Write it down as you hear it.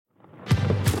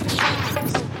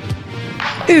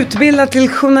Utbildad till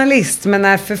journalist men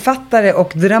är författare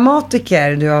och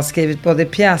dramatiker. Du har skrivit både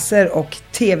pjäser och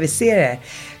tv-serier.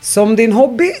 Som din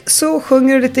hobby så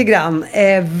sjunger du lite grann.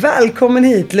 Välkommen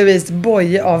hit Louise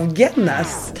Boye av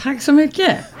Gennes. Tack så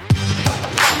mycket.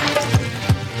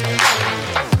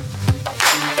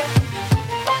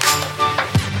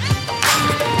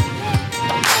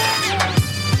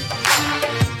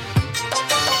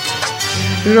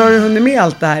 Hur har du hunnit med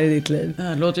allt det här i ditt liv?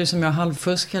 Det låter ju som jag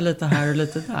halvfuskar lite här och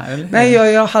lite där. Eller? Nej,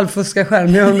 jag halvfuskar själv.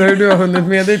 Men jag undrar hur du har hunnit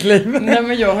med ditt liv. Nej,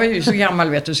 men jag är ju så gammal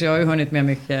vet du, så jag har ju hunnit med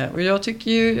mycket. Och jag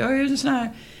tycker ju, jag är ju en sån här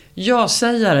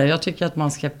ja-sägare. Jag tycker att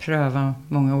man ska pröva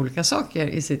många olika saker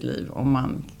i sitt liv om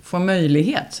man får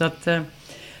möjlighet. Så att,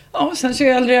 ja, sen så ju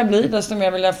äldre jag blir, desto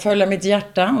mer vill jag följa mitt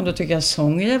hjärta. Och då tycker jag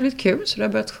sång är jävligt kul, så då har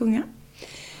jag börjat sjunga.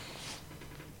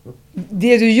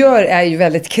 Det du gör är ju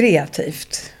väldigt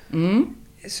kreativt. Mm.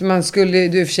 Så man skulle,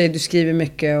 du i och för sig, du skriver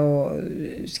mycket och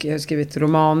har skrivit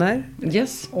romaner.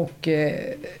 Yes. Och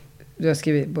du har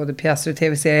skrivit både pjäser och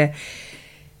tv-serier.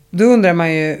 Då undrar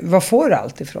man ju, vad får du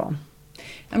allt ifrån?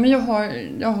 Ja, men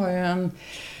jag har ju en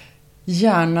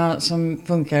hjärna som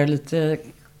funkar lite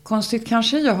konstigt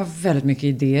kanske. Jag har väldigt mycket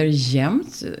idéer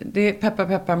jämt. Det är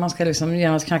peppar, man ska liksom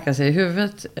genast knacka sig i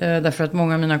huvudet. Därför att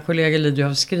många av mina kollegor lider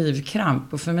av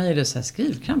skrivkramp. Och för mig är det så här,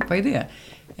 skrivkramp, vad är det?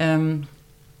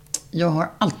 Jag har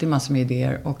alltid massor med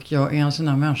idéer och jag är en sån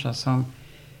här människa som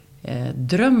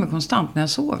drömmer konstant när jag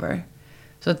sover.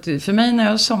 Så att för mig när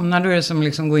jag somnar då är det som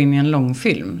liksom gå in i en lång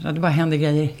film. Så att det bara händer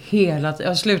grejer hela tiden. Jag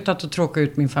har slutat att tråka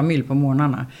ut min familj på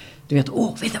morgnarna. Du vet,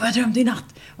 vet du vad jag drömde i natt?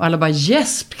 Och alla bara,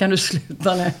 yes, kan du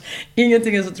sluta nu?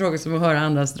 Ingenting är så tråkigt som att höra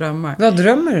andras drömmar. Vad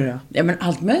drömmer du då? Ja, men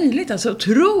allt möjligt. Alltså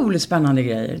otroligt spännande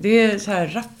grejer. Det är så här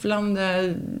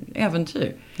rafflande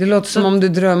äventyr. Det låter som om du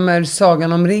drömmer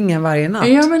Sagan om ringen varje natt.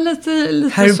 Ja, men lite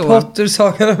Harry så. Harry Potter,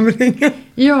 Sagan om ringen.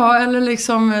 Ja, eller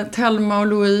liksom Thelma och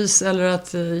Louise. Eller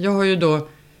att jag har ju då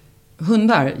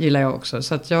hundar gillar jag också.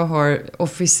 Så att jag har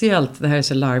officiellt, det här är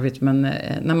så larvigt, men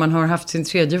när man har haft sin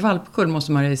 3:e valpkull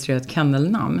måste man registrera ett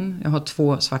kennelnamn. Jag har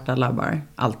 2 svarta labbar,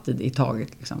 alltid i taget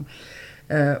liksom.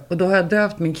 Och då har jag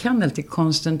döpt min kennel till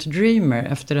Constant Dreamer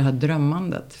efter det här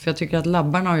drömmandet. För jag tycker att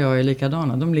labbarna och jag är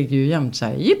likadana. De ligger ju jämt så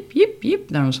här, jipp, jipp, jipp,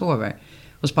 när de sover.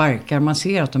 Och sparkar, man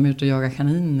ser att de är ute och jagar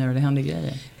kaniner och det händer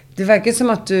grejer. Det verkar som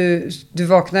att du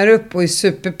vaknar upp och är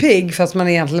superpigg fast man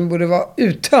egentligen borde vara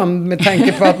uttömd med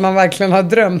tanke på att man verkligen har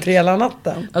drömt hela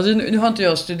natten. Alltså nu har inte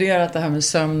jag studerat det här med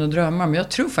sömn och drömmar, men jag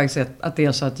tror faktiskt att det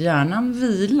är så att hjärnan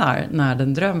vilar när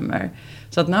den drömmer.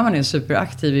 Så att när man är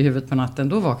superaktiv i huvudet på natten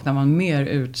då vaknar man mer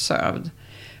utsövd.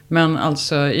 Men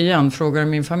alltså igen, frågar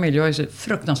min familj, jag är så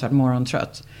fruktansvärt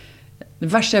morgontrött. Det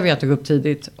värsta jag vet är att gå upp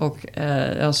tidigt och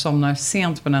jag somnar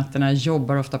sent på nätterna, jag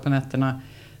jobbar ofta på nätterna.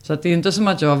 Så att det är inte som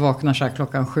att jag vaknar så här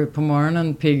 7:00 på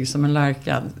morgonen, pigg som en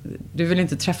lärka. Du vill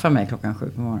inte träffa mig 7:00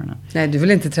 på morgonen. Nej, du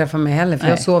vill inte träffa mig heller, för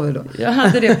jag sover då. Jag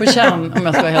hade det på känn, om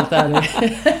jag ska vara helt ärlig.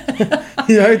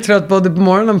 Jag är trött både på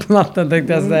morgonen och på natten,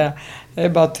 tänkte jag säga. Jag är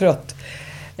bara trött.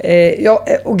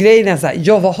 Och grejen är så här,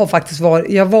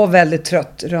 jag var väldigt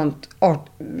trött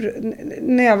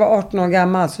när jag var 18 år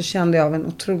gammal så kände jag av en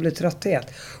otrolig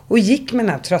trötthet. Och gick med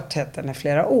den här tröttheten i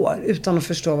flera år utan att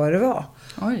förstå vad det var.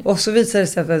 Oj. Och så visade det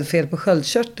sig att jag hade fel på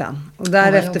sköldkörteln. Och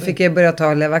därefter fick jag börja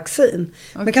ta Levaxin.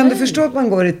 Okay. Men kan du förstå att man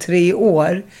går i 3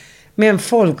 år med en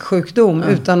folksjukdom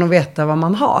utan att veta vad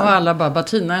man har? Och alla bara,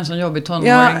 Bettina är en sån jobbig tonåring.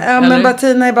 Ja, men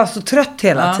Bettina är bara så trött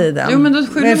hela tiden. Jo, men då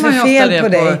skyller man ju ofta det på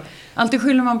dig. Alltid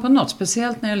skyller man på något,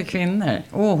 speciellt när det gäller kvinnor.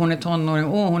 Hon är tonåring,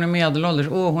 hon är medelålders,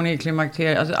 hon är i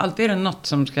klimakteriet. Alltså, alltid är det något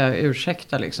som ska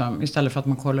ursäkta liksom, istället för att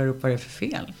man kollar upp vad det är för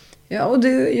fel. Ja,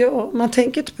 och man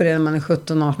tänker inte på det när man är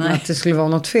 17-18 att det skulle vara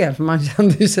något fel. För man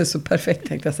kände ju sig så perfekt,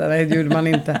 tänkte jag säga. Nej, det gjorde man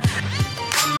inte.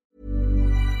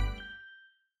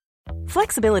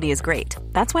 Flexibility is great.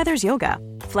 That's why there's yoga.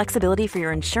 Flexibility for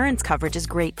your insurance coverage is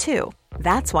great too.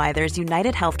 That's why there's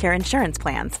United Healthcare Insurance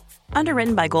Plans.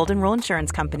 Underwritten by Golden Rule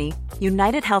Insurance Company,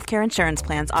 United Healthcare Insurance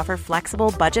Plans offer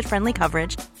flexible, budget-friendly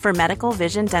coverage for medical,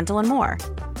 vision, dental, and more.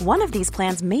 One of these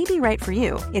plans may be right for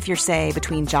you if you're, say,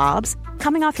 between jobs,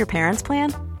 coming off your parents'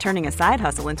 plan, turning a side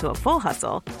hustle into a full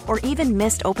hustle, or even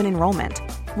missed open enrollment.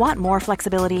 Want more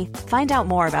flexibility? Find out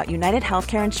more about United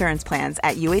Healthcare Insurance Plans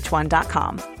at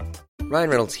uh1.com. Ryan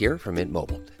Reynolds here from Mint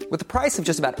Mobile. With the price of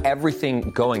just about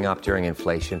everything going up during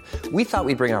inflation, we thought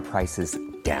we'd bring our prices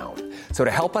down. So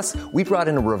to help us, we brought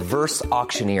in a reverse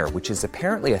auctioneer, which is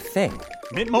apparently a thing.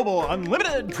 Mint Mobile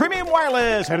Unlimited Premium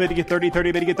Wireless. How to get 30,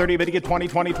 30, bit to get 30, bit to get 20,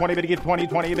 20, 20, bit to get 20,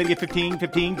 20, bit to get 15,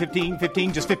 15, 15,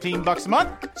 15, just $15 a month?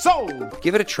 Sold!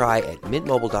 Give it a try at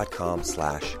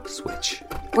mintmobile.com/switch.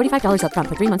 $45 up front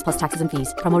for 3 months plus taxes and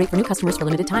fees. Promo rate for new customers for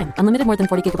limited time. Unlimited more than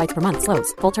 40 gigabytes per month.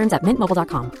 Slows full terms at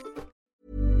mintmobile.com.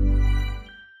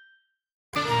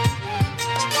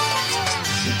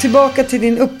 Tillbaka till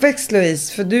din uppväxt,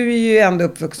 Louise. För du är ju ändå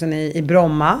uppvuxen i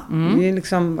Bromma. Det är ju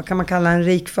liksom, vad kan man kalla en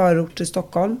rik förort till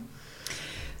Stockholm.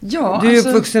 Ja, du är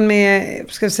uppvuxen med,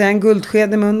 ska vi säga, en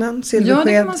guldsked i munnen, silversked,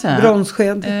 det kan man säga.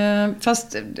 Bronssked.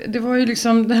 Fast det var ju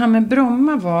liksom, det här med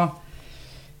Bromma var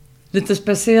lite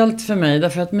speciellt för mig.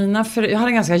 Därför att jag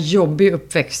hade en ganska jobbig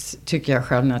uppväxt, tycker jag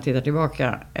själv när jag tittar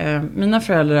tillbaka. Mina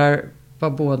föräldrar var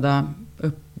båda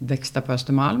uppväxta på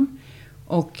Östermalm.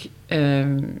 Och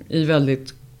i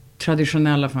väldigt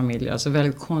traditionella familjer, alltså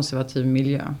väldigt konservativ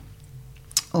miljö.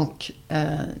 Och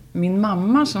min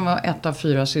mamma, som var ett av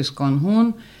 4 syskon,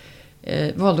 hon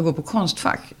valde att gå på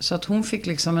Konstfack. Så att hon fick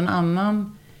liksom en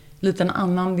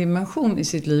annan dimension i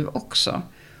sitt liv också.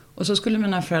 Och så skulle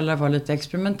mina föräldrar vara lite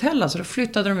experimentella, så då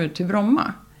flyttade de ut till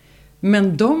Bromma.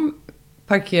 Men de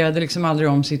parkerade liksom aldrig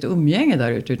om sitt umgänge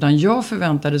där ute, utan jag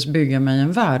förväntades bygga mig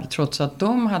en värld, trots att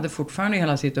de hade fortfarande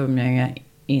hela sitt umgänge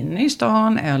inne i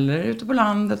stan eller ute på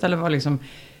landet eller var liksom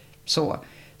så.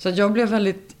 Så att jag blev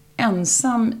väldigt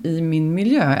ensam i min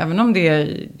miljö, även om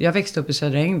jag växte upp i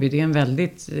Södra Ängby, det är en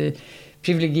väldigt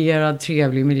privilegierad,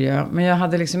 trevlig miljö, men jag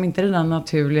hade liksom inte det där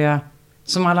naturliga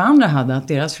som alla andra hade, att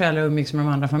deras föräldrar umgicks med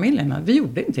de andra familjerna. Vi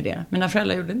gjorde inte det. Mina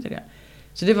föräldrar gjorde inte det.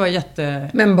 Så det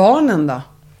var Men barnen då?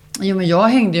 Jo, men jag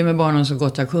hängde ju med barnen så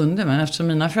gott jag kunde. Men eftersom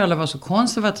mina föräldrar var så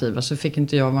konservativa så fick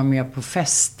inte jag vara med på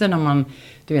fester när man,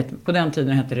 du vet, på den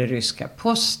tiden hette det Ryska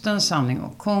Posten, Sanning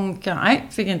och Konka. Nej,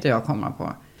 fick inte jag komma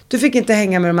på. Du fick inte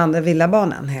hänga med de andra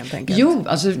villabarnen helt enkelt? Jo,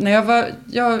 alltså när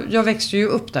jag växte ju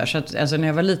upp där. Så att, alltså när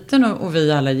jag var liten och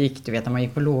vi alla gick, du vet, när man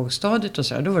gick på lågstadiet och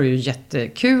så, då var det ju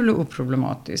jättekul och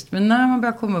oproblematiskt. Men när man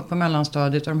började komma upp på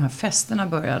mellanstadiet och de här festerna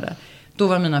började, då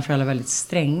var mina föräldrar väldigt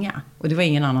stränga. Och det var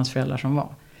ingen annans föräldrar som var.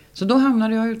 Så då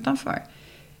hamnade jag utanför.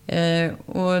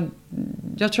 Och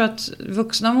jag tror att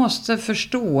vuxna måste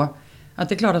förstå att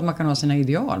det är klart att man kan ha sina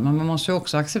ideal. Men man måste ju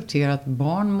också acceptera att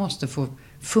barn måste få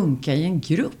funka i en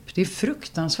grupp. Det är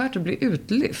fruktansvärt att bli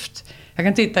utlyft. Jag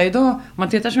kan titta idag, om man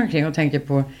tittar sig omkring och tänker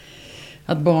på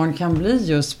att barn kan bli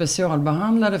just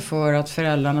specialbehandlade för att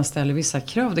föräldrarna ställer vissa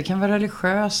krav. Det kan vara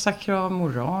religiösa krav,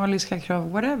 moraliska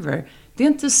krav, whatever. Det är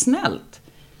inte snällt.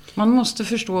 Man måste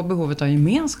förstå behovet av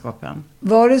gemenskapen.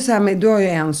 Var det så här med, du har ju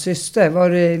en syster, var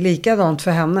det likadant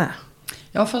för henne?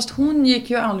 Ja, fast hon gick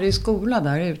ju aldrig i skola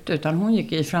där ute, utan hon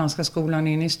gick i franska skolan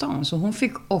in i stan. Så hon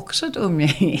fick också ett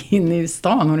umgänge in i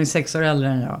stan, hon är 6 år äldre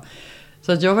än jag.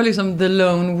 Så att jag var liksom the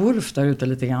lone wolf där ute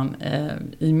lite grann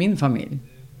i min familj.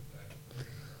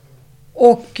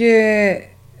 Och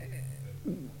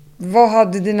vad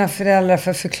hade dina föräldrar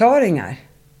för förklaringar?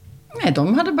 Nej,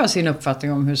 de hade bara sin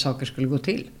uppfattning om hur saker skulle gå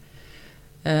till.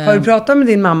 Har du pratat med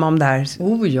din mamma om det här?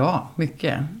 Oh ja,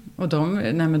 mycket. Och de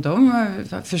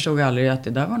förstod aldrig att det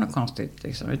där var något konstigt.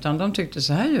 Liksom. Utan de tyckte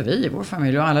så här gör vi i vår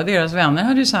familj. Och alla deras vänner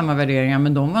hade ju samma värderingar,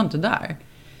 men de var inte där.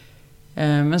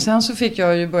 Men sen så fick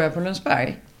jag ju börja på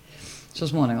Lundsberg så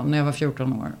småningom när jag var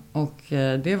 14 år. Och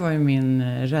det var ju min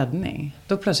räddning.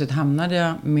 Då plötsligt hamnade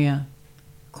jag med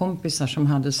kompisar som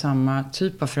hade samma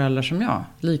typ av föräldrar som jag.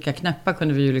 Lika knäppa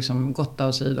kunde vi ju liksom gotta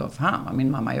oss i då. Fan vad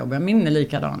min mamma jobbar, min är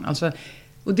likadan. Alltså,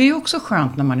 och det är också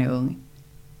skönt när man är ung.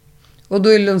 Och då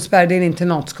är Lundsberg, det är en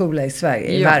internatskola i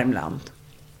Sverige, i Värmland.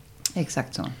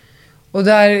 Exakt så. Och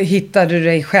där hittade du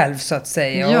dig själv så att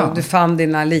säga. Ja. Och du fann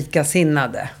dina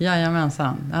likasinnade.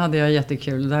 Jajamensan, det hade jag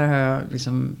jättekul. Där har jag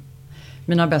liksom,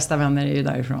 mina bästa vänner är ju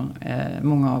därifrån.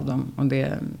 Många av dem. Och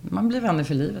man blir vänner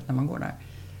för livet när man går där.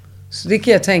 Så det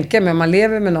kan jag tänka mig. Om man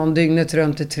lever med någon dygnet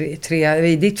runt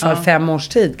i ditt fall 5 års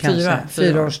tid kanske.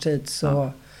 4 års tid.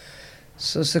 Så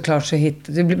såklart så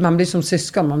man blir som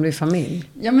syskon, man blir familj.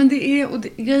 Ja, men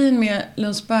grejen med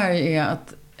Lundsberg är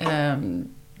att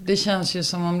det känns ju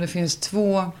som om det finns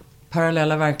 2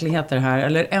 parallella verkligheter här.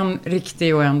 Eller en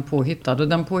riktig och en påhittad. Och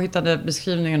den påhittade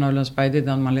beskrivningen av Lundsberg, det är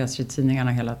den man läser i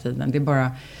tidningarna hela tiden. Det är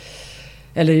bara,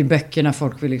 eller i böckerna,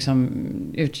 folk vill liksom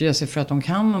utge sig för att de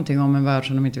kan någonting om en värld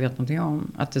som de inte vet någonting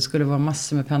om. Att det skulle vara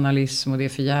massor med penalism och det är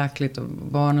för jäkligt och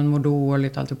barnen mår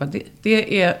dåligt och alltihopa.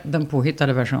 Det är den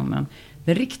påhittade versionen.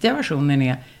 Den riktiga versionen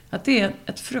är att det är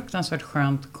ett fruktansvärt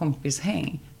skönt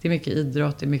kompishäng. Det är mycket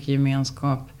idrott, det är mycket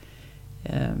gemenskap.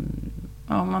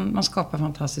 Man skapar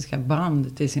fantastiska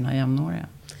band till sina jämnåriga.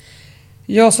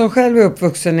 Jag som själv är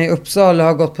uppvuxen i Uppsala och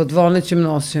har gått på ett vanligt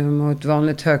gymnasium och ett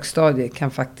vanligt högstadie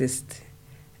kan faktiskt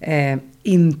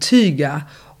intyga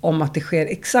om att det sker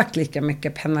exakt lika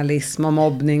mycket penalism och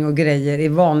mobbning och grejer i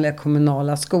vanliga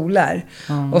kommunala skolor.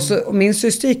 Och min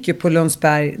syster gick ju på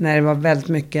Lundsberg när det var väldigt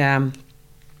mycket,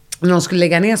 när de skulle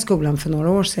lägga ner skolan för några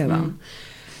år sedan.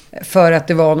 För att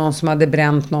det var någon som hade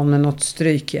bränt någon med något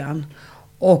strykjärn.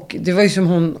 Och det var ju som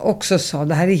hon också sa,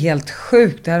 det här är helt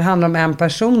sjukt. Det här handlar om en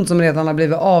person som redan har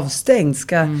blivit avstängd.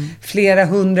 Ska flera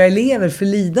hundra elever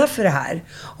förlida för det här?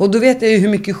 Och då vet jag ju hur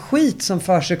mycket skit som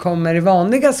för sig kommer i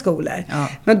vanliga skolor. Ja.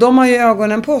 Men de har ju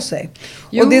ögonen på sig.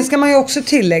 Jo. Och det ska man ju också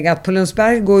tillägga att på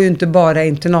Lundsberg går ju inte bara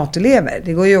internatelever.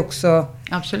 Det går ju också...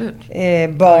 Absolut.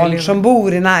 Barn som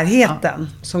bor i närheten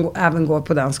som även går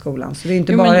på den skolan. Så det är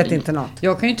inte bara ett internat.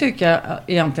 Jag kan ju tycka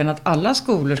egentligen att alla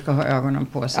skolor ska ha ögonen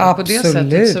på sig. Absolut. På det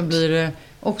sättet så blir det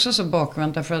också så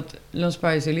bakvänt. Därför att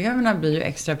Lundsbergseleverna blir ju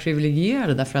extra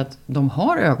privilegierade därför att de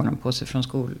har ögonen på sig från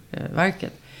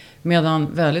Skolverket. Medan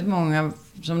väldigt många,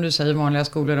 som du säger, vanliga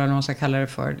skolor eller vad man ska kalla det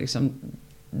för. Liksom,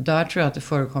 där tror jag att det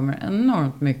förekommer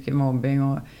enormt mycket mobbing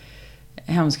och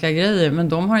hemska grejer, men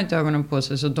de har inte ögonen på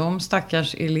sig, så de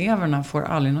stackars eleverna får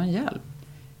aldrig någon hjälp.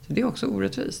 Så det är också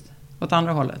orättvist. Åt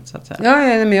andra hållet, så att säga.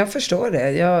 Ja, men jag förstår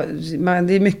det.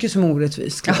 Det är mycket som är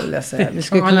orättvist, skulle jag vilja säga. Vi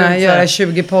skulle kunna göra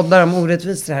 20 poddar om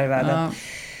orättvisor här i världen. Ja.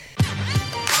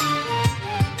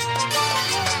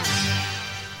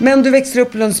 Men du växte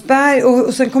upp i Lundsberg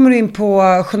och sen kommer du in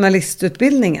på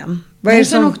journalistutbildningen.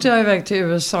 Sen åkte jag iväg till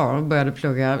USA och började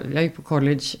plugga. Jag gick på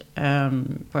college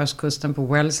på östkusten på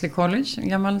Wellesley College. En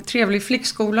gammal trevlig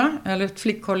flickskola, eller ett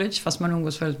flickcollege, fast man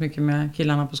umgås väldigt mycket med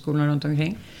killarna på skolan runt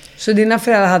omkring. Så dina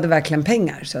föräldrar hade verkligen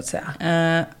pengar, så att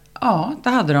säga? Ja, det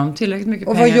hade de. Tillräckligt mycket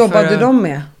pengar. Och vad jobbade de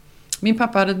med? Min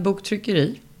pappa hade ett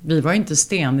boktryckeri. Vi var inte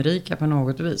stenrika på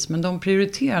något vis, men de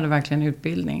prioriterade verkligen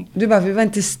utbildning. Du bara, vi var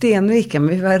inte stenrika,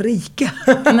 men vi var rika.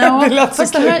 Nej,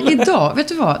 fast det här idag, vet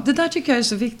du vad? Det där tycker jag är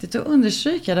så viktigt att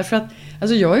understryka. Därför att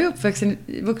alltså jag är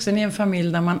uppvuxen i en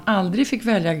familj där man aldrig fick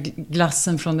välja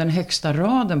glassen från den högsta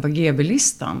raden på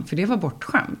GB-listan. För det var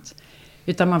bortskämt.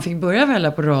 Utan man fick börja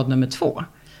välja på rad nummer 2.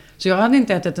 Så jag hade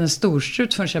inte ätit en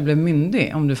storstrut förrän jag blev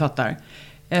myndig, om du fattar.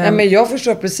 Ja, men jag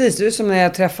förstår precis. Det är som när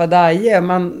jag träffade Aje.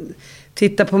 Man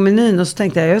tittar på menyn och så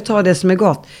tänkte jag tar det som är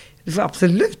gott. Du får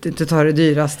absolut inte ta det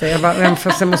dyraste.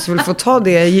 Jag måste väl få ta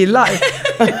det jag gillar.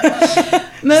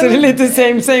 Nej, så det är lite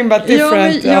same but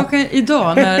different.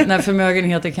 Idag när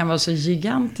förmögenheter kan vara så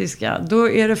gigantiska, då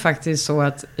är det faktiskt så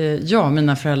att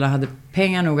mina föräldrar hade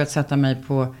pengar nog att sätta mig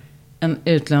på en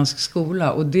utländsk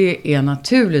skola. Och det är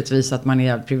naturligtvis att man är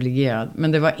jävligt privilegierad.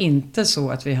 Men det var inte så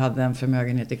att vi hade en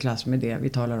förmögenhet i klass med det vi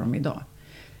talar om idag.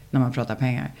 När man pratar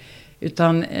pengar.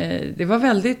 Utan det var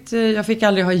väldigt... jag fick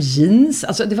aldrig ha jeans.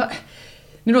 Alltså det var...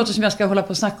 Nu låter det som jag ska hålla på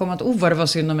och snacka om att vad det var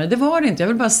synd om mig. Det var det inte. Jag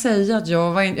vill bara säga att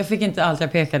jag fick inte allt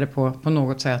jag pekade på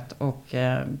något sätt. Och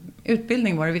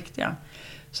utbildning var det viktiga.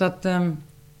 Så att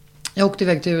jag åkte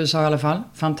iväg till USA i alla fall.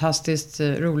 Fantastiskt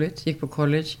roligt. Gick på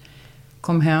college.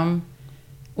 Kom hem.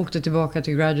 Åkte tillbaka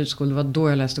till graduate school. Det var då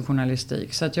jag läste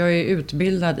journalistik. Så att jag är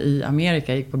utbildad i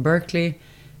Amerika. Jag gick på Berkeley.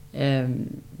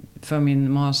 För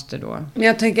min master då. Men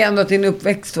jag tänker ändå att din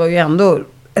uppväxt var ju ändå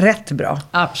rätt bra.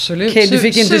 Absolut. Okej, du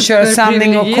fick inte köra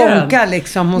sanning och konka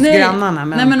liksom hos grannarna.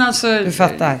 Men alltså, du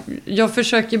fattar. Jag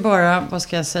försöker bara, vad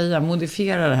ska jag säga,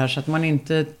 modifiera det här så att man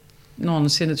inte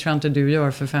någonsin, det tror jag inte du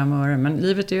gör för 5 öre. Men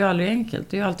livet är ju aldrig enkelt.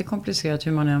 Det är ju alltid komplicerat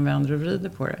hur man än vänder och vrider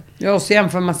på det. Ja, och så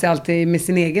jämför man sig alltid med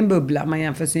sin egen bubbla. Man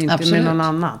jämför sig inte med någon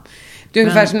annan. Det är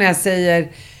ungefär som när jag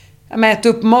säger... Ät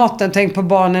upp maten, tänk på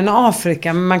barnen i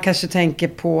Afrika. Men man kanske tänker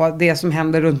på det som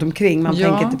händer runt omkring. Man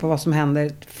tänker inte på vad som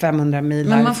händer 500 mil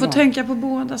härifrån. Men man får tänka på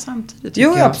båda samtidigt.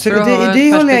 Jo, absolut.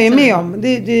 Det håller jag med om.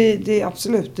 Det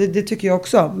absolut. Det tycker jag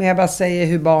också. Men jag bara säger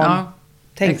hur barn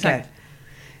tänker. Exakt.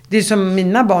 Det är som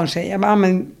mina barn säger.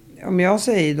 Men om jag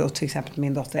säger då till exempel till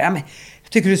min dotter. Men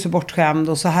tycker du är så bortskämd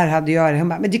och så här hade jag det. Hon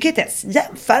bara, men du kan inte ens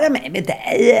jämföra mig med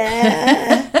dig.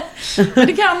 Men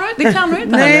det kan du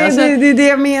inte. Nej, alltså, det är det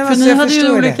jag menar. För ni hade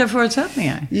ju olika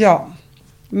förutsättningar. Ja.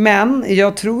 Men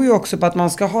jag tror ju också på att man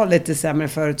ska ha lite sämre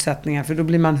förutsättningar. För då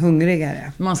blir man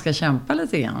hungrigare. Man ska kämpa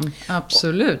lite grann.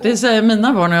 Absolut. Det säger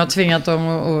mina barn när jag har tvingat dem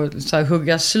att så här,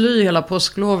 hugga sly hela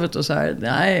påsklovet. Och så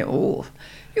här,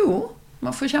 jo,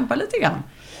 man får kämpa lite grann.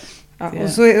 Ja, och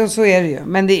så är det ju.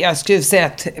 Men jag skulle säga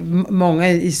att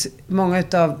många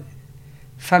utav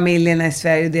familjerna i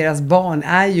Sverige och deras barn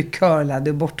är ju curlade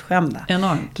och bortskämda.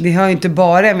 Enormt. Det har ju inte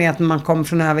bara med att man kommer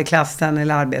från överklassen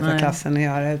eller arbetarklassen att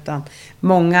göra, utan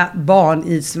många barn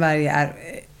i Sverige är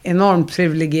enormt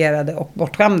privilegierade och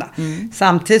bortskämda.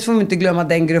 Samtidigt får vi inte glömma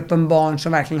den gruppen barn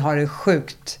som verkligen har det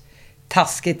sjukt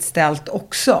taskigt ställt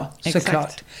också, Exakt.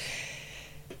 såklart.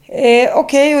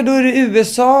 Okej, och då är det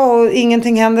USA och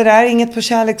ingenting händer där. Inget på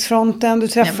kärleksfronten. Du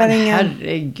träffar ingen.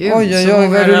 Herregud. Oj, så många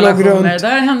vad du låg relationer. runt.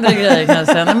 Där händer grejer kan jag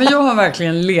säga. Nej, men jag har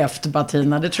verkligen levt,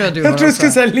 Bettina. Det tror jag du har. Jag tror du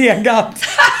skulle säga legat.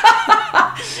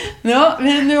 Ja,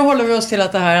 nu håller vi oss till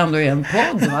att det här ändå är en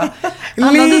podd, va?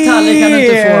 Alla detaljer kan du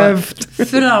inte få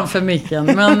framför micken.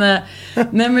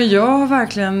 Men jag har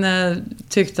verkligen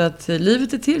tyckt att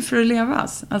livet är till för att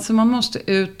levas. Alltså man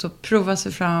måste ut och prova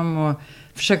sig fram och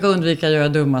försöka undvika att göra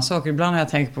dumma saker. Ibland har jag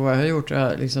tänkt på vad jag har gjort och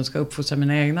jag liksom ska uppfostra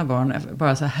mina egna barn.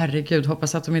 Bara så här, herregud,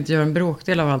 hoppas att de inte gör en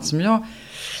bråkdel av allt som jag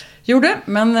gjorde.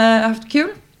 Men jag har haft kul.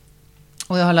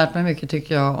 Och jag har lärt mig mycket,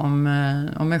 tycker jag,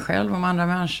 om mig själv, om andra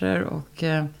människor. Och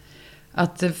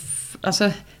att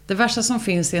det värsta som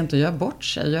finns är inte att göra bort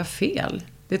sig, göra fel.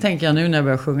 Det tänker jag nu när jag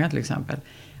börjar sjunga till exempel.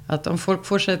 Att om folk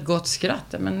får sig ett gott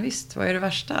skratt, men visst, vad är det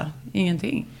värsta?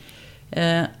 Ingenting.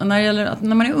 Och när det gäller att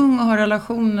när man är ung och har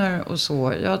relationer och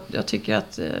så, jag tycker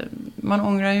att man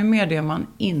ångrar ju mer det man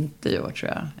inte gör,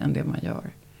 tror jag, än det man gör.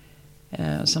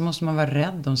 Så måste man vara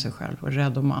rädd om sig själv och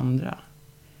rädd om andra.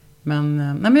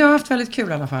 Men jag har haft väldigt kul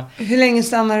i alla fall. Hur länge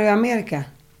stannar du i Amerika?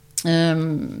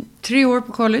 3 år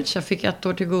på college. Jag fick 1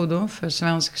 år till godo för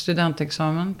svensk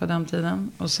studentexamen på den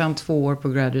tiden. Och sen 2 år på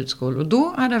graduate school. Och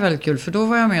då hade jag väldigt kul, för då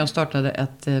var jag med och startade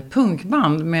ett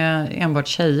punkband med enbart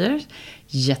tjejer.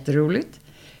 Jätteroligt.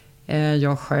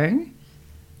 Jag sjöng.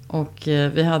 Och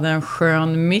vi hade en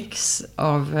skön mix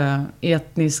av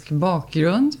etnisk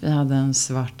bakgrund. Vi hade en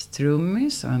svart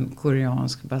trummis och en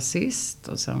koreansk basist.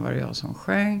 Och sen var det jag som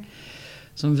sjöng.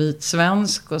 Som vit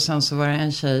svensk. Och sen så var det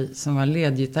en tjej som var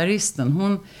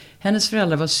ledgitarristen. Hennes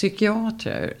föräldrar var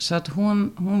psykiater. Så att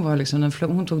hon var liksom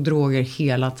hon tog droger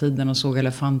hela tiden. Och såg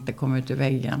elefanter komma ut i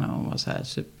väggarna. Och var så här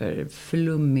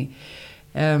superflummig.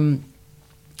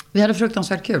 Vi hade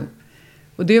fruktansvärt kul.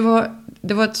 Och det var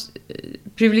ett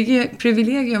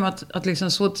privilegium att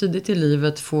liksom så tidigt i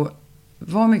livet få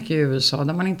vara mycket i USA.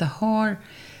 Där man inte har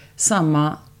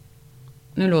samma,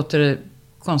 nu låter det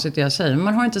konstigt det jag säger, men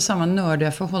man har inte samma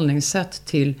nördiga förhållningssätt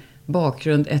till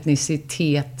bakgrund,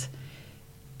 etnicitet,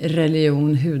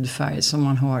 religion, hudfärg som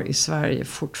man har i Sverige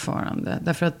fortfarande.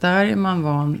 Därför att där är man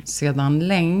van sedan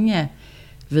länge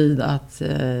vid att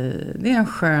det är en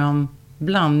skön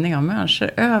blandning av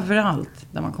människor överallt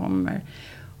där man kommer.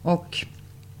 Och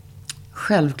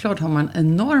självklart har man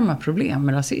enorma problem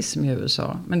med rasism i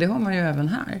USA. Men det har man ju även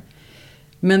här.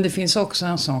 Men det finns också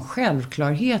en sån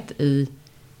självklarhet i,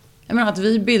 jag menar, att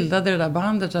vi bildade det där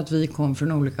bandet och att vi kom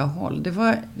från olika håll. Det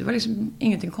var liksom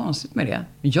ingenting konstigt med det.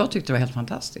 Men jag tyckte det var helt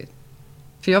fantastiskt.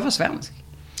 För jag var svensk.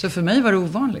 Så för mig var det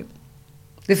ovanligt.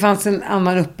 Det fanns en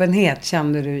annan öppenhet,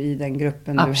 kände du, i den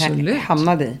gruppen du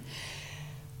hamnade i.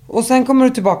 Och sen kommer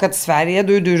du tillbaka till Sverige.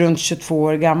 Då är du runt 22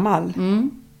 år gammal.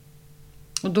 Mm.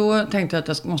 Och då tänkte jag att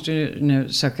jag måste ju nu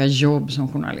söka jobb som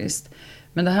journalist.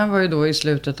 Men det här var ju då i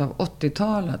slutet av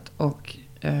 80-talet. Och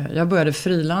jag började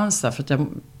frilansa för att jag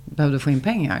behövde få in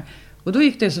pengar. Och då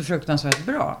gick det så fruktansvärt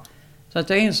bra. Så att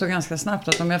jag insåg ganska snabbt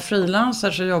att om jag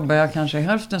frilansar så jobbar jag kanske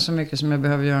hälften så mycket som jag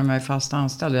behöver göra mig fast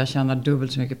anställd. Jag tjänar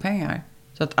dubbelt så mycket pengar.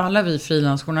 Så att alla vi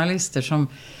frilansjournalister som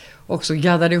också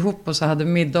gaddade ihop och så hade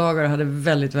middagar och hade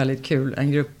väldigt, väldigt kul.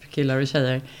 En grupp killar och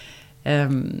tjejer.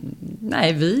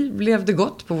 Nej, vi levde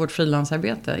gott på vårt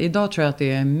frilansarbete. Idag tror jag att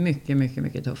det är mycket, mycket,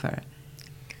 mycket tuffare.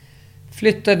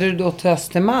 Flyttade du då till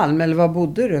Östermalm eller var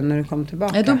bodde du när du kom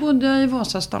tillbaka? Då bodde jag i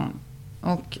Vasastan.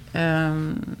 Och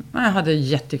jag hade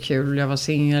jättekul. Jag var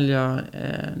singel, jag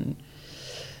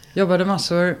jobbade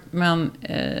massor. Men,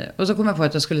 och så kom jag på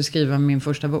att jag skulle skriva min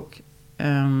första bok.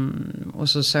 Och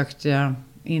så sökte jag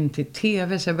in till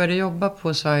tv. Så jag började jobba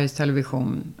på Sveriges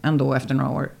Television ändå efter några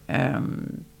år.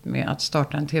 Med att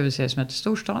starta en tv-serie som heter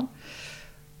Storstad.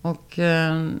 Och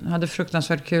hade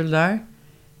fruktansvärt kul där.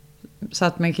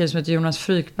 Satt med en kille som heter Jonas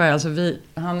Frykberg. Alltså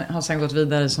han har sen gått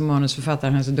vidare som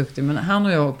manusförfattare. Han är så duktig. Men han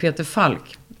och jag och Peter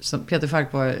Falk. Peter Falk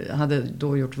hade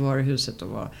då gjort Varuhuset. Och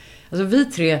var, alltså vi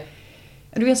tre.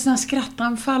 Du vet sådana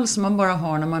skrattanfall som man bara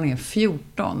har när man är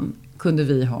 14. Kunde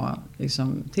vi ha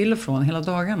liksom, till och från hela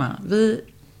dagarna.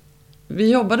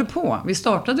 Vi jobbade på. Vi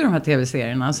startade de här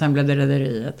tv-serierna. Sen blev det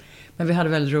Rederiet. Men vi hade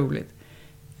väldigt roligt.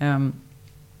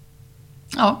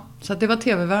 Ja, så att det var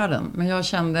tv-världen. Men jag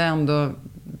kände ändå...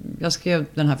 Jag skrev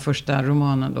den här första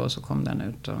romanen då, så kom den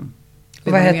ut. Och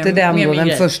vad hette den då,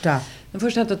 den första? Den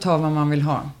första hette Ta vad man vill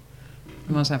ha.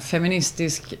 Det var en sån här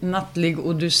feministisk, nattlig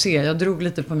odyssé. Jag drog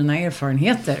lite på mina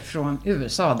erfarenheter från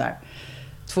USA där.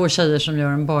 2 tjejer som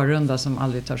gör en barrunda som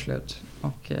aldrig tar slut.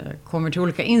 Och kommer till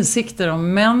olika insikter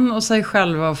om män och sig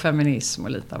själva och feminism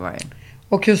och lite av varje.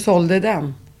 Och hur sålde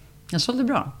den? Jag sålde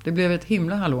bra. Det blev ett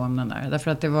himla hallå om den där.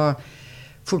 Därför att det var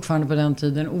fortfarande på den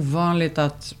tiden ovanligt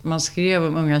att man skrev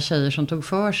om unga tjejer som tog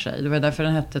för sig. Det var därför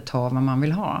den hette Ta vad man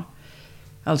vill ha.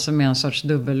 Alltså med en sorts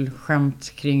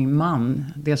dubbelskämt kring man.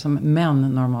 Det som män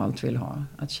normalt vill ha.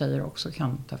 Att tjejer också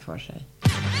kan ta för sig.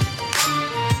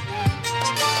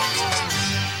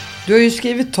 Du har ju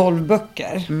skrivit 12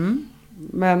 böcker.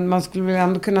 Men man skulle väl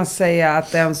ändå kunna säga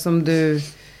att den som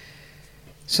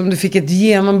du fick ett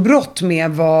genombrott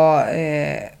med var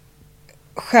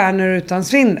Stjärnor utan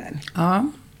svindel. Ja.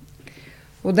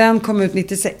 Och den kom ut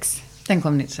 96. Den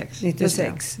kom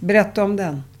 96. Berätta om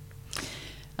den.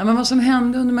 Ja, men vad som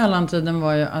hände under mellantiden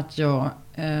var ju att jag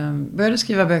började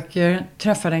skriva böcker,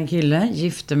 träffade en kille,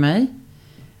 gifte mig.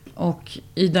 Och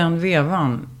i den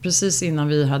vevan, precis innan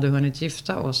vi hade hunnit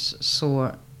gifta oss,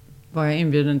 så var jag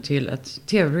inbjuden till ett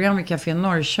tv-program i Café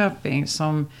Norrköping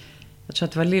som, jag tror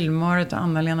att det var Lill-Marit och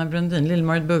Anna-Lena Brundin,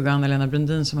 Lill-Marit Bugge och Anna-Lena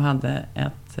Brundin som hade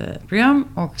ett program.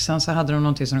 Och sen så hade de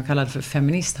någonting som de kallade för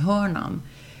Feministhörnan.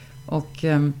 Och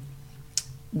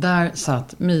där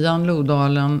satt Mian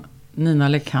Lodalen, Nina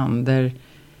Lekander,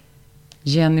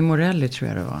 Jenny Morelli tror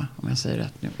jag det var, om jag säger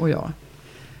rätt nu, och jag.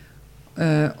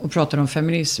 Och pratade om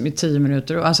feminism i 10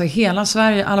 minuter. Och alltså hela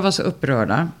Sverige, alla var så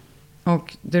upprörda.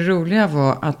 Och det roliga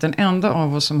var att den enda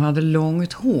av oss som hade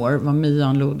långt hår var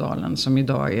Mian Lodalen, som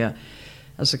idag är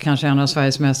alltså kanske en av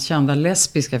Sveriges mest kända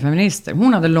lesbiska feminister.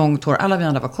 Hon hade långt hår, alla vi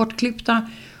andra var kortklippta.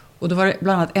 Och då var det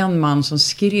bland annat en man som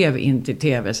skrev in till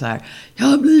tv så här: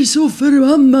 jag blir så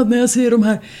förbannad när jag ser de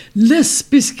här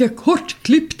lesbiska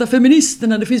kortklippta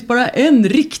feministerna. Det finns bara en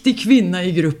riktig kvinna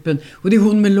i gruppen och det är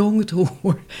hon med långt hår.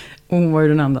 Och hon var ju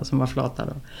den enda som var flata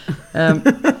då.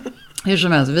 Hur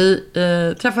som helst, vi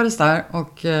träffades där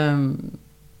och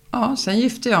ja, sen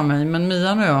gifte jag mig. Men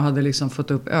Mian och jag hade liksom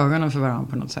fått upp ögonen för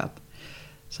varandra på något sätt.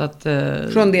 Så att,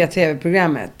 från det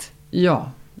tv-programmet?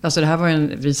 Ja. Alltså det här var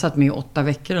ju vi satt med i 8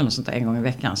 veckor eller något sånt där, en gång i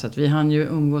veckan. Så att vi hann ju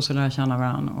umgås och lära känna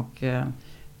varandra. Och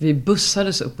vi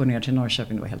bussades upp och ner till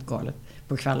Norrköping, det var helt galet,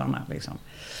 på kvällarna liksom.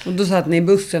 Och då satt ni i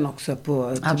bussen också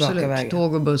på tillbakavägen? Absolut,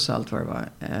 tåg och buss och allt vad det var.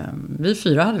 Vi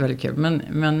 4 hade väldigt kul,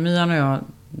 men Mian och jag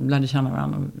lärde känna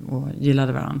varandra och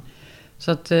gillade varandra.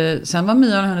 Så att sen var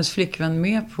Mian och hennes flickvän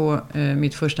med på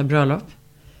mitt första bröllop.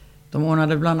 De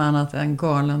ordnade bland annat en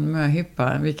galen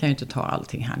möhippa. Vi kan ju inte ta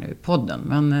allting här nu i podden.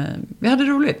 Men vi hade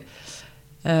roligt.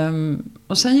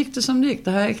 Och sen gick det som det gick.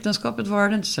 Det här äktenskapet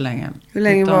varade inte så länge. Hur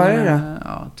länge var det då?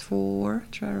 Ja, 2 år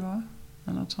tror jag det var.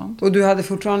 Eller något sånt. Och du hade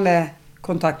fortfarande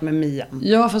kontakt med Mian?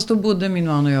 Ja, fast då bodde min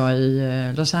man och jag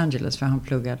i Los Angeles. För han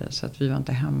pluggade så att vi var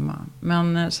inte hemma.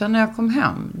 Men sen när jag kom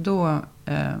hem då...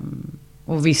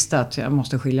 och visste att jag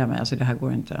måste skilja mig. Alltså det här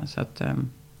går inte. Så att,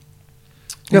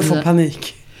 jag får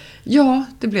panik. Ja,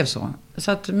 det blev så.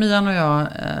 Så att Mian och jag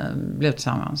blev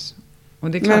tillsammans.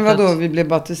 Och det är klart. Men vadå, vi blev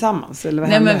bara tillsammans? Eller vad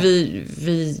nej, hände? men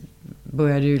vi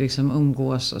började ju liksom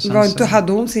umgås. Och sen så...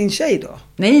 Hade hon sin tjej då?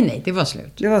 Nej, det var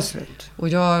slut. Det var slut. Och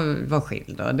jag var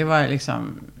skild då. Det var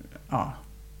liksom, ja.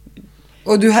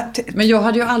 Och du men jag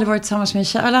hade ju aldrig varit tillsammans med en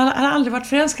tjej. Jag hade aldrig varit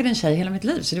förälskad i en tjej hela mitt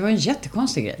liv. Så det var en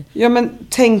jättekonstig grej. Ja, men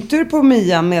tänkte du på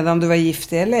Mian medan du var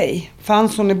gift i LA?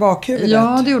 Fanns hon i bakhuvudet?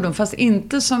 Ja, det gjorde hon. Fast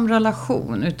inte som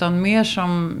relation. Utan mer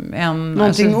som en...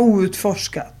 Någonting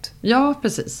outforskat. Ja,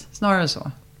 precis. Snarare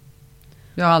så.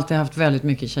 Jag har alltid haft väldigt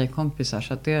mycket tjejkompisar.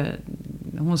 Så att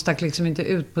hon stack liksom inte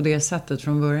ut på det sättet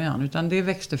från början. Utan det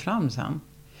växte fram sen.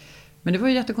 Men det var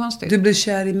ju jättekonstigt. Du blev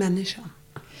kär i människan.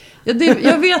 Ja,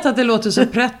 jag vet att det låter så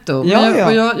pretto.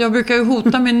 Men jag brukar ju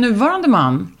hota min nuvarande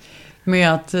man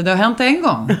med att det har hänt en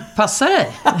gång. Passa dig.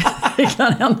 Det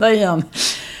kan hända igen.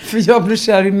 För jag blev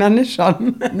kär i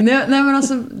människan. Nej men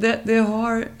alltså, det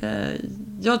har...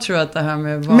 jag tror att det här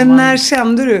med... Men när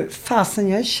kände du, fasen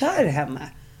jag är kär i henne?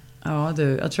 Ja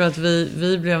du, jag tror att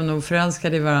vi blev nog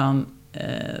förälskade i varandra.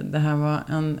 Det här var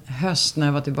en höst när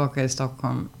jag var tillbaka i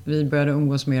Stockholm. Vi började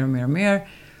umgås mer och mer och mer.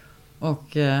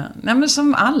 Och nej men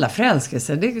som alla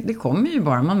förälskelser, det kommer ju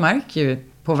bara. Man märker ju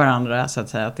på varandra så att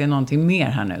säga att det är någonting mer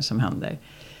här nu som händer.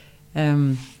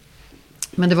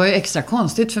 Men det var ju extra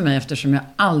konstigt för mig eftersom jag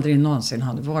aldrig någonsin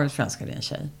hade varit förälskad i en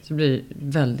tjej. Så det blir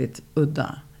väldigt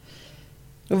udda.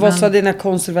 Och vad sa dina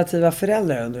konservativa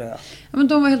föräldrar undrar jag? Ja, men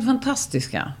de var helt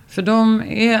fantastiska. För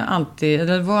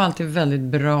det var alltid väldigt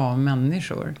bra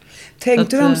människor.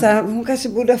 Tänkte de så här, hon kanske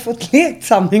borde ha fått lekt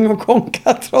sanning och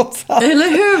konka trots allt. Eller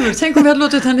hur? Tänk om vi hade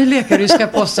låtit henne leka ryska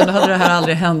posten, då hade det här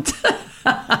aldrig hänt.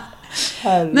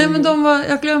 Nej, men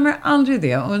jag glömmer aldrig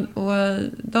det. Och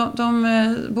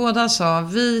de båda sa,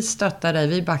 vi stöttar dig,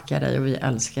 vi backar dig och vi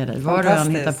älskar dig. Vad du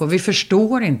än hittar på. Vi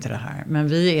förstår inte det här, men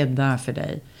vi är där för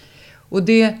dig. Och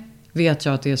det vet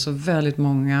jag att det är så väldigt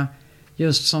många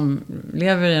just som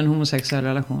lever i en homosexuell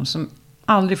relation som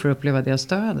aldrig får uppleva det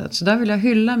stödet. Så där vill jag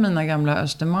hylla mina gamla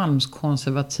Östermalms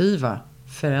konservativa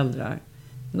föräldrar.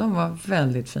 De var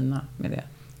väldigt fina med det.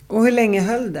 Och hur länge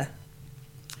höll det?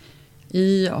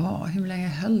 Hur länge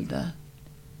höll det?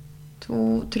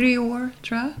 2-3 år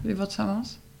tror jag vi var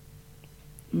tillsammans.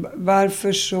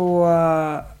 Varför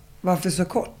så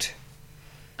kort?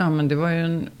 Ja, men det var ju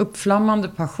en uppflammande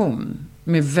passion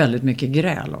med väldigt mycket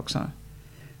gräl också.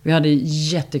 Vi hade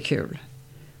jättekul.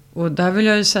 Och där vill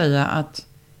jag ju säga att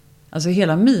alltså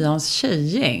hela Mians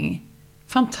tjejgäng,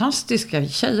 fantastiska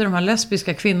tjejer, de här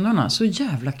lesbiska kvinnorna, så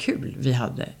jävla kul vi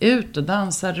hade. Ut och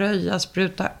dansa, röja,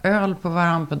 spruta öl på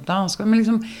varandra på dans. Men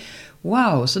liksom,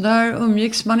 wow, så där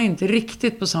umgicks man inte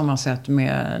riktigt på samma sätt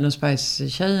med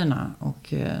Lundsbergs-tjejerna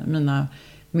och mina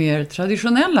mer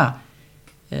traditionella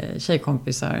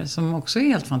tjejkompisar som också är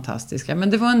helt fantastiska. Men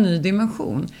det var en ny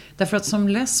dimension. Därför att som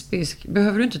lesbisk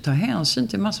behöver du inte ta hänsyn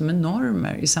till massor med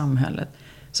normer i samhället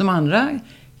som andra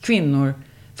kvinnor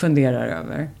funderar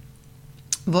över.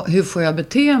 Hur får jag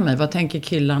bete mig? Vad tänker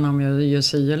killarna om jag gör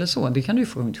si eller så? Det kan du ju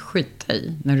få skita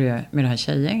i när du är med det här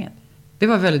tjejgänget. Det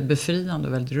var väldigt befriande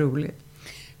och väldigt roligt.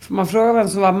 Får man fråga vem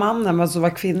som var mannen, vem som var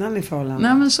kvinnan i förhållandet?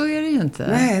 Nej, men så är det ju inte.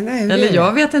 Nej, eller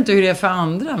jag vet inte hur det är för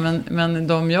andra, men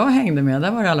de jag hängde med,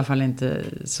 där var det i alla fall inte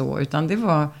så. Utan det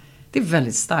är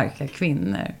väldigt starka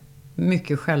kvinnor.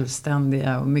 Mycket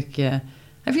självständiga och mycket...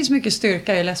 Det finns mycket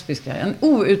styrka i lesbiska. En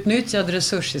outnyttjad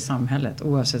resurs i samhället,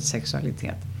 oavsett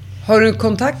sexualitet. Har du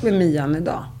kontakt med Mian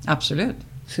idag? Absolut.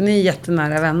 Så ni är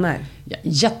jättenära vänner? Ja,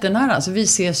 jättenära. Alltså, vi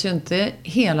ses ju inte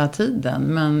hela tiden.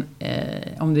 Men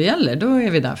om det gäller, då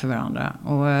är vi där för varandra.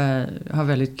 Och har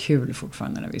väldigt kul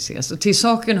fortfarande när vi ses. Och till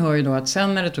saken hör ju då att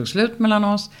sen när det tog slut mellan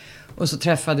oss. Och så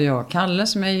träffade jag Kalle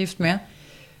som jag är gift med.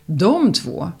 De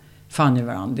två fann ju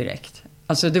varandra direkt.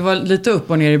 Alltså det var lite upp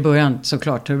och ner i början,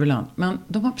 såklart turbulent. Men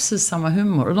de har precis samma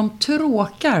humor. Och de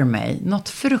tråkar mig något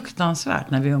fruktansvärt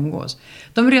när vi umgås.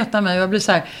 De retar mig och jag blir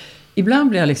så här... Ibland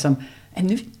blir jag liksom...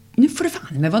 Nu får det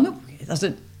fan med vara nog. Alltså,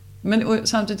 och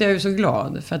samtidigt är jag ju så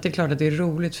glad. För att det är klart att det är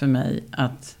roligt för mig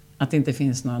att det inte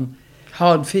finns någon...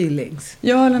 Hard feelings.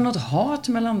 Ja, eller något hat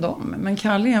mellan dem. Men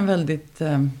Kalle är en väldigt...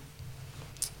 en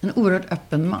oerhört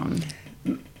öppen man.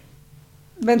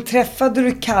 Men träffade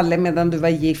du Kalle medan du var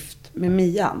gift med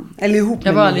Mian? Eller ihop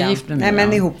med Mian? Jag var aldrig gift med Mian. Nej,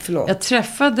 men ihop, förlåt. Jag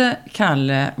träffade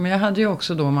Kalle, men jag hade ju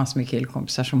också då massor med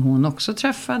killkompisar som hon också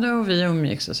träffade och vi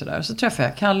umgicks och sådär. Så träffade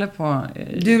jag Kalle på...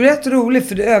 Du är rätt rolig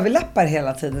för du överlappar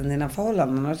hela tiden dina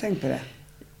förhållanden. Har du tänkt på det?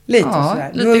 Lite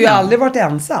sådär. Du har ju aldrig varit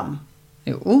ensam.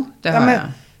 Jo, det har jag.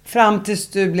 Fram tills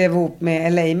du blev ihop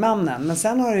med LA-mannen. Men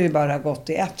sen har det ju bara gått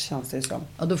i ett, känns det som.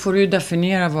 Ja, då får du ju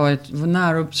definiera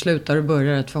när och slutar och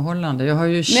börjar ett förhållande. Jag har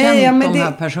ju känt de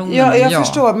här personerna. Jag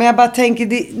förstår, men jag bara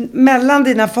tänker... mellan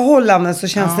dina förhållanden så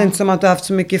känns det inte som att du har haft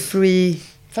så mycket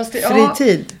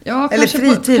fritid. Ja, eller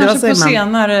fritid, kanske på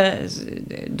senare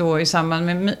då i samband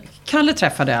med... Kalle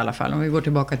träffade i alla fall, om vi går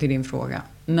tillbaka till din fråga.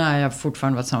 När jag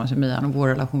fortfarande var tillsammans med Mian och vår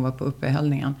relation var på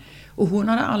uppehällningen. Och hon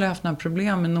hade aldrig haft några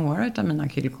problem med några av mina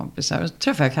killkompisar. Så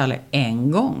träffade jag Kalle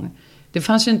en gång. Det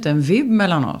fanns ju inte en vibb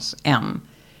mellan oss än.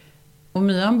 Och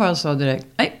Mian bara sa direkt,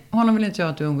 nej, honom vill inte jag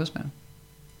att du umgås med.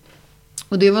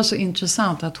 Och det var så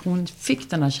intressant att hon fick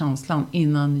den här känslan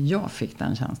innan jag fick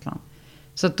den känslan.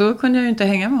 Så att då kunde jag ju inte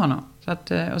hänga med honom. Så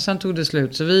att, och sen tog det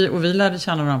slut. Så vi lärde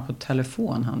känna varandra på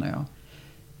telefon, han och jag.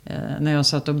 När jag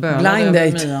satt och bölade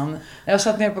över Mian. Jag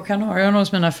satt ner på Kanarien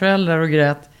hos mina föräldrar och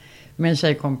grät med en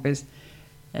tjejkompis.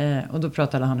 Och då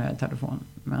pratade han och jag i telefon.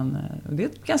 Men det är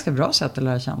ett ganska bra sätt att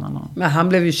lära känna någon. Men han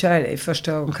blev ju kär i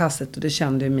första ögonkastet och det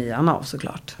kände ju Mian av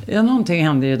såklart. Ja, någonting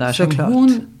hände ju där som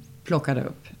hon plockade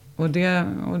upp. Och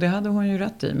det hade hon ju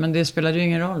rätt i. Men det spelade ju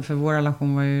ingen roll för vår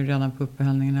relation var ju redan på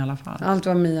uppehällningen i alla fall. Allt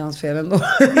var Mians fel ändå.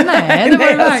 Nej, det var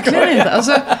det verkligen inte.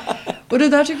 Alltså, och det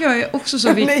där tycker jag är också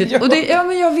så viktigt. Och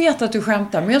men jag vet att du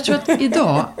skämtar. Men jag tror att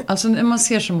idag, alltså när man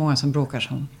ser så många som bråkar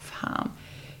som fan.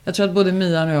 Jag tror att både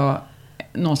Mian och jag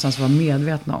någonstans var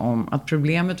medvetna om att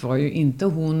problemet var ju inte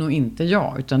hon och inte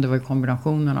jag. Utan det var ju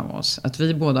kombinationen av oss. Att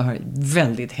vi båda har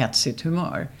väldigt hetsigt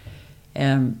humör.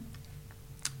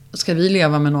 Ska vi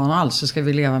leva med någon alls så ska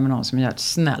vi leva med någon som är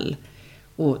snäll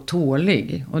och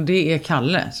tålig. Och det är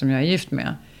Kalle som jag är gift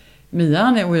med.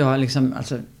 Mian och jag liksom,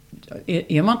 alltså,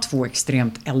 är man två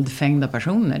extremt eldfängda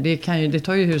personer, det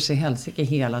tar ju hus i helsike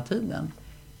hela tiden.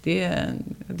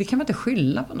 Det kan man inte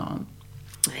skylla på någon.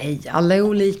 Nej, alla är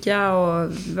olika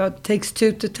och takes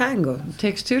two to tango.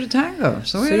 Takes two to tango,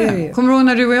 så är det. Kommer du ihåg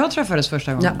när du och jag träffades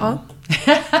första gången? Ja.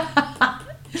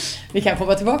 Vi kan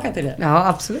komma tillbaka till det. Ja,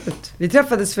 absolut. Vi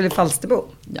träffades väl i Falsterbo.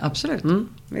 Ja, absolut.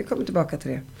 Vi kommer tillbaka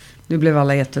till det. Nu blev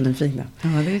alla jättenyfikna. Ja,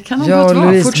 det kan nog gott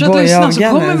vara. Fortsätt lyssna så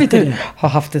kommer vi till det. Har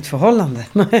haft ett förhållande.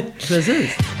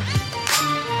 Precis.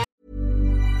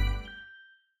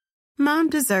 Mom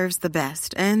deserves the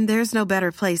best, and there's no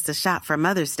better place to shop for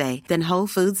Mother's Day than Whole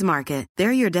Foods Market.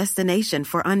 They're your destination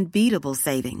for unbeatable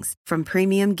savings, from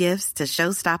premium gifts to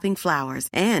show-stopping flowers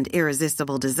and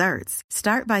irresistible desserts.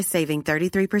 Start by saving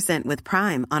 33% with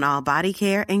Prime on all body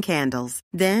care and candles.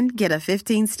 Then get a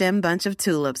 15-stem bunch of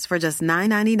tulips for just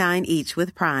 $9.99 each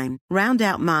with Prime. Round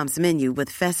out Mom's menu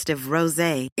with festive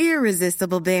rosé,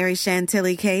 irresistible berry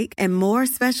chantilly cake, and more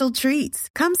special treats.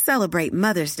 Come celebrate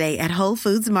Mother's Day at Whole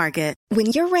Foods Market. When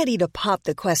you're ready to pop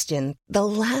the question, the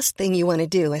last thing you want to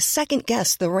do is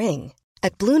second-guess the ring.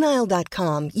 At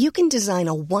BlueNile.com, you can design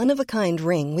a one-of-a-kind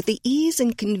ring with the ease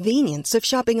and convenience of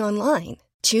shopping online.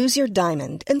 Choose your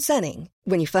diamond and setting.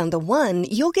 When you find the one,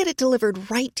 you'll get it delivered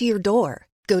right to your door.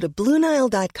 Go to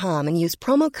BlueNile.com and use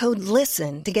promo code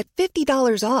LISTEN to get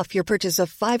 $50 off your purchase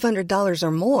of $500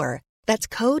 or more. That's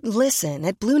code LISTEN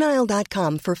at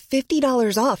BlueNile.com for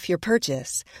 $50 off your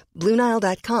purchase.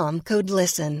 BlueNile.com, code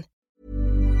LISTEN.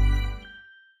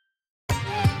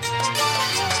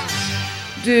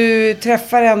 Du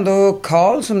träffar ändå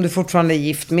Carl som du fortfarande är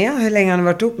gift med. Hur länge har ni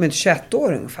varit ihop med? 21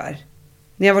 år ungefär.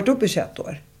 Ni har varit ihop i 21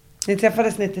 år. Ni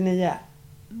träffades 99.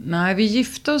 Nej, vi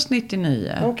gifte oss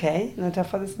 99. Okej, när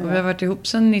träffades ni? Och vi har varit ihop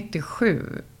sedan 97.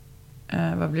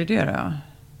 Vad blir det då?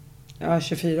 Ja,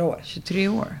 24 år. 23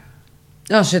 år.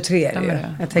 Ja, 23 är det ju.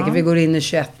 Jag tänker vi går in i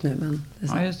 21 nu. Men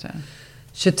ja, just det.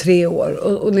 23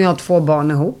 år. Och ni har 2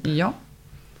 barn ihop. Ja.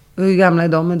 Och hur gamla är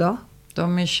de idag?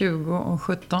 De är 20 och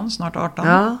 17, snart 18.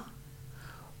 Ja.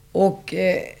 Och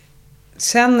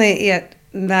sen är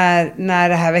när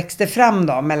det här växte fram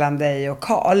då mellan dig och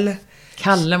Carl.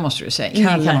 Kalle måste du säga.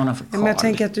 Ingen kan honom för Carl. Men jag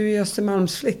tänker att du är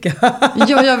Östermalmsflicka.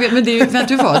 Ja, jag vet. Men det är ju, vet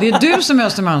du vad? Det är du som är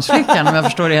Östermalmsflickan om jag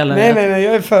förstår det hela. Nej,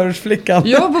 jag är förortsflickan.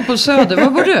 Jag bor på Söder.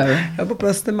 Var bor du? Jag bor på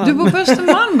Östermalm. Du bor på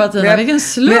Östermalm, Bettina. Vilken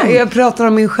slump. Jag pratar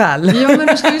om min själ. Ja, men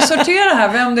nu ska vi sortera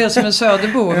här. Vem det är som är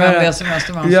Söderbo och vem det är som är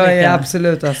Östermalmsflickan. Jag är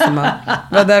absolut Östermalm.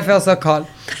 Det var därför jag sa Carl.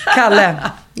 Kalle.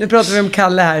 Nu pratar vi om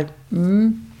Kalle här.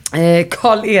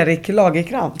 Karl-Erik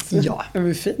Lagerkrans. Ja. Det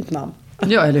är ett fint namn.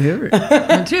 Ja, eller hur?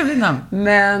 En trevligt namn.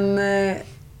 Men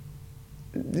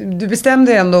du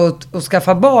bestämde dig ändå att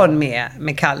skaffa barn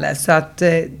med Kalle. Så att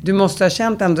du måste ha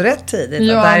känt ändå rätt tidigt.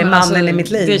 Ja, att det här är mannen alltså, i mitt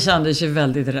liv. Det kändes ju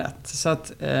väldigt rätt. Så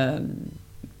att,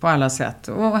 på alla sätt.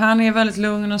 Och han är väldigt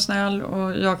lugn och snäll.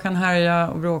 Och jag kan härja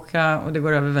och bråka. Och det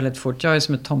går över väldigt fort. Jag är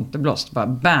som ett tomteblåst. Bara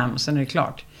bam, sen är det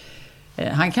klart.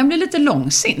 Han kan bli lite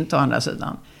långsint å andra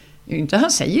sidan.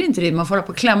 Han säger inte det. Man får hålla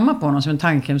på att klämma på honom som en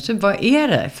tanke. Så vad är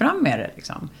det? Fram med det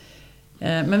liksom.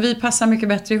 Men vi passar mycket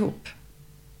bättre ihop.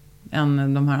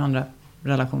 Än de här andra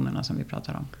relationerna som vi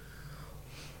pratar om.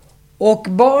 Och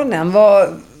barnen,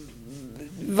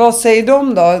 vad säger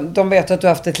de då? De vet att du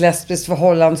har haft ett lesbiskt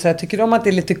förhållande. Så jag tycker de att det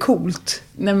är lite coolt.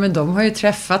 Nej, men de har ju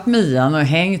träffat Mian och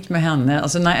hängt med henne.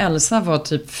 Alltså när Elsa var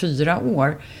typ 4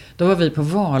 år. Då var vi på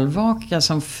valvaka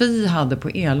som Fi hade på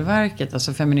Elverket.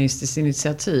 Alltså Feministiskt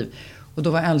initiativ. Och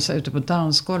då var Elsa ute på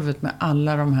dansgolvet med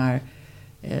alla de här...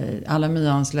 alla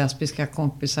Mians lesbiska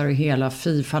kompisar och hela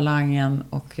Fi-falangen.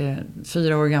 Och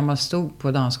 4 år gammal stod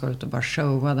på dansgolvet och bara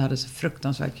showade. Hade så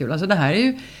fruktansvärt kul. Alltså det här är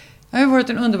ju... Det har ju varit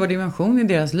en underbar dimension i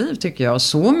deras liv tycker jag. Och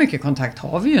så mycket kontakt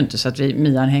har vi ju inte så att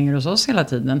Mian hänger hos oss hela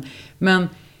tiden. Men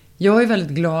jag är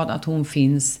väldigt glad att hon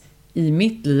finns i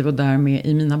mitt liv och därmed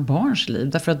i mina barns liv.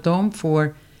 Därför att de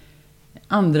får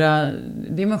andra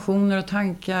dimensioner och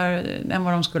tankar än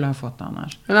vad de skulle ha fått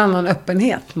annars. En annan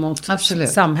öppenhet mot Absolut.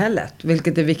 Samhället.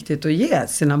 Vilket är viktigt att ge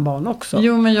sina barn också.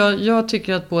 Jo, men jag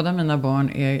tycker att båda mina barn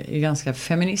är ganska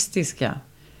feministiska.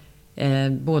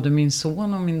 Både min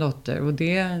son och min dotter. Och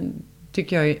det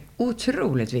tycker jag är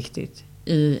otroligt viktigt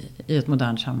i ett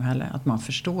modernt samhälle. Att man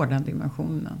förstår den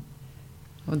dimensionen.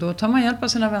 Och då tar man hjälp av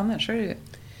sina vänner, så är det ju.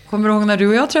 Kommer du ihåg när du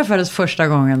och jag träffades första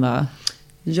gången då?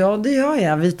 Ja, det gör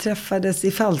jag. Vi träffades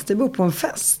i Falsterbo på en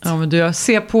fest. Ja, men jag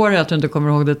ser på dig att du inte kommer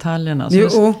ihåg detaljerna.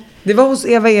 Jo, det var hos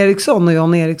Eva Eriksson och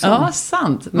Jan Eriksson. Ja,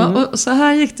 sant. Och så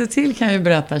här gick det till, kan jag ju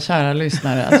berätta, kära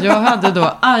lyssnare. Att jag hade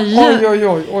då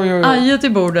Aje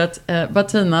till bordet,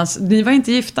 Bettinas. Ni var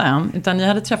inte gifta än, utan ni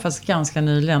hade träffats ganska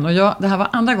nyligen. Och det här var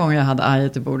andra gången jag hade Aje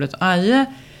till bordet. Aje,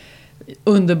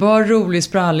 underbar, rolig,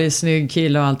 sprallig, snygg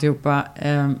kille och alltihopa.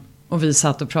 Och vi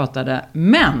satt och pratade.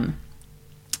 Men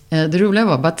det roliga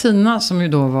var Bettina, som ju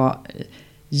då var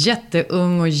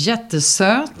jätteung och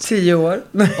jättesöt. 10 år.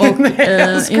 Och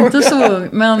inte så ung.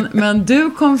 Men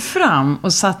du kom fram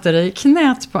och satte dig i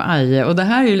knät på Aje. Och det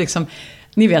här är ju liksom...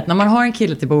 Ni vet, när man har en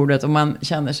kille till bordet och man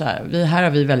känner så här, här har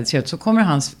vi väldigt trevligt, så kommer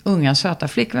hans unga söta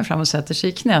flickvän fram och sätter sig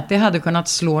i knät. Det hade kunnat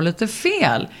slå lite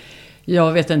fel.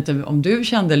 Jag vet inte om du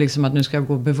kände liksom att nu ska jag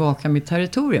gå och bevaka mitt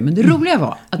territorium. Men det roliga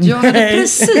var att jag hade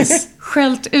precis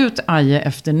skällt ut Aje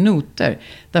efter noter.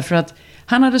 Därför att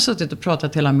han hade suttit och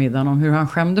pratat hela middagen om hur han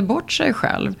skämde bort sig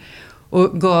själv.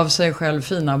 Och gav sig själv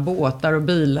fina båtar och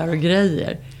bilar och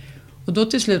grejer. Och då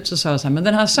till slut så sa jag så här, men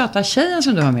den här söta tjejen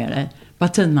som du har med dig,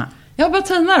 Bettina. Ja,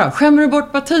 Bettina då? Skämmer du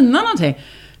bort Bettina någonting?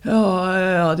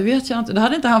 Ja, det vet jag inte. Då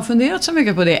hade inte han funderat så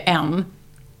mycket på det än.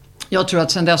 Jag tror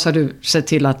att sen dess har du sett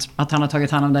till att han har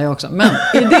tagit hand om dig också. Men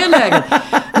i det läget,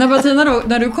 när Bettina då,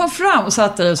 när du kom fram och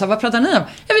satt där och sa, vad pratar ni om?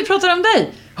 Ja, vi pratar om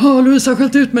dig. Louisa har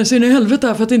skällt ut mig sin i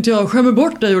helvete för att inte jag skämmer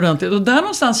bort dig ordentligt. Och där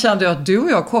någonstans kände jag att du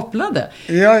och jag kopplade.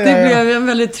 Det blev en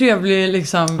väldigt trevlig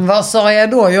liksom... Vad sa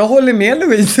jag då? Jag håller med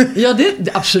Louise. Ja,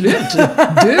 absolut.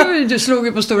 Du slog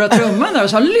ju på stora trumman där och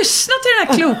sa, lyssna till den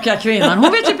här kloka kvinnan.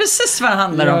 Hon vet ju precis vad det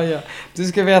handlar om. Ja. Du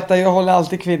ska veta, jag håller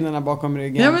alltid kvinnorna bakom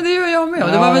ryggen. Ja, men det gör jag med.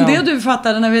 Och det var väl det du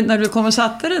fattade när du kom och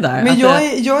satte det där. Men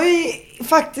jag är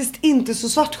faktiskt inte så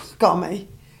svartsjuk av mig.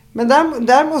 Men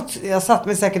däremot, jag satt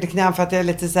mig säkert i knän för att jag är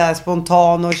lite så här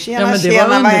spontan och tjena,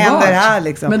 vad händer här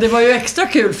liksom. Men det var ju extra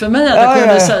kul för mig att jag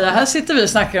kunde säga, här sitter vi och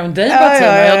snackar om dig,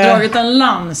 Bettina. Jag har dragit en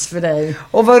lans för dig.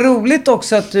 Och vad roligt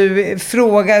också att du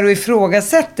frågar och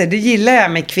ifrågasätter. Det gillar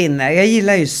jag med kvinnor. Jag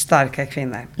gillar ju starka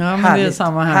kvinnor. Ja, men härligt. Det är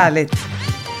samma här. Härligt.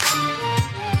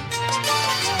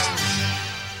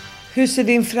 Hur ser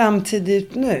din framtid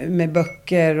ut nu med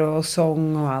böcker och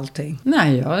sång och allting?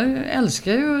 Nej, jag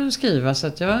älskar ju att skriva så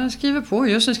att jag skriver på.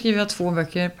 Just nu skriver jag 2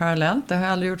 böcker parallellt. Det har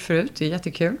jag aldrig gjort förut. Det är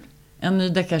jättekul. En ny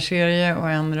deckarserie och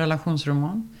en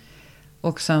relationsroman.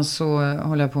 Och sen så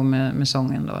håller jag på med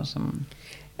sången då.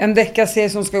 En deckarserie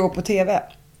som ska gå på tv?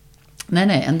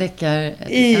 Nej, en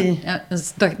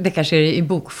deckarserie i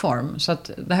bokform. Så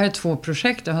att det här är 2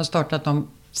 projekt. Jag har startat dem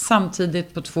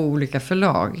samtidigt på 2 olika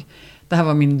förlag. Det här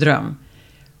var min dröm.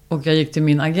 Och jag gick till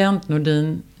min agent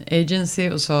Nordin Agency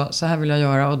och sa, så här vill jag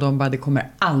göra. Och de bara, det kommer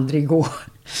aldrig gå.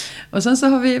 Och sen så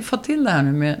har vi fått till det här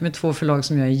nu med 2 förlag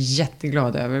som jag är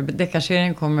jätteglad över.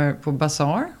 Deckarserien kommer på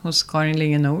Bazaar hos Karin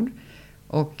Lingenord.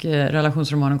 Och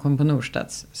relationsromanen kommer på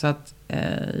Norstedts. Så att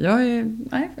jag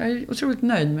är otroligt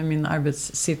nöjd med min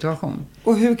arbetssituation.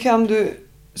 Och hur kan du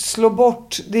slå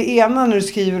bort det ena när du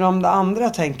skriver om det andra,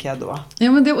 tänker jag då?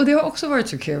 Ja, men det har också varit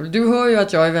så kul. Du hör ju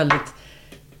att jag är väldigt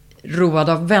road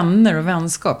av vänner och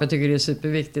vänskap. Jag tycker det är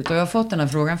superviktigt. Och jag har fått den här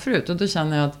frågan förut. Och då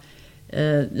känner jag att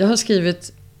jag har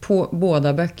skrivit på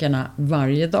båda böckerna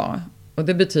varje dag. Och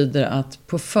det betyder att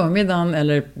på förmiddagen,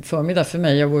 eller förmiddag för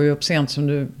mig, jag går ju upp sent som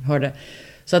du hörde.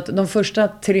 Så att de första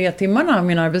 3 timmarna av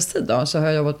min arbetstid då, så har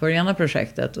jag jobbat på det ena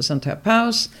projektet. Och sen tar jag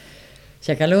paus,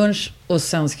 käkar lunch och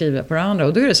sen skriver jag på det andra.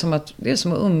 Och då är det som att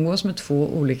umgås med 2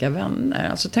 olika vänner.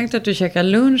 Alltså tänk dig att du käkar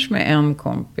lunch med en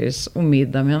kompis och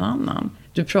middag med en annan.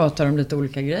 Du pratar om lite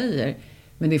olika grejer.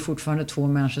 Men det är fortfarande 2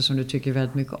 människor som du tycker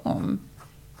väldigt mycket om.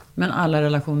 Men alla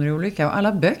relationer är olika och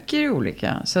alla böcker är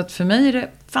olika. Så att för mig är det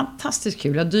fantastiskt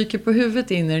kul. Jag dyker på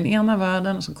huvudet in i den ena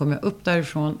världen och så kommer jag upp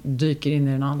därifrån och dyker in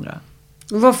i den andra.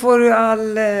 Var får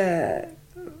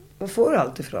du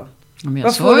allt ifrån? Men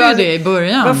jag sa ju det i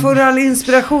början. Vad får du all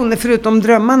inspiration förutom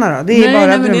drömmarna då? Det är bara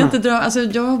drömmar. Men det är inte drömmar. Alltså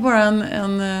jag har bara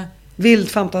en vild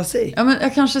fantasi. Ja, men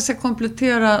jag kanske ska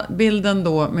komplettera bilden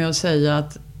då med att säga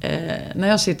att när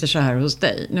jag sitter så här hos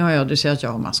dig. Nu har du sett att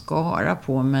jag har mascara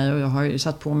på mig och jag har ju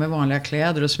satt på mig vanliga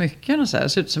kläder och smycken och så här.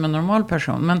 Jag ser ut som en normal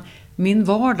person. Men min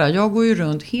vardag, jag går ju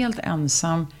runt helt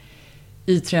ensam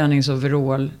i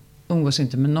träningsoverall. Umgås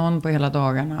inte med någon på hela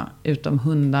dagarna utom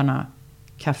hundarna,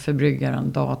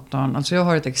 kaffebryggaren, datorn. Alltså jag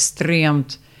har ett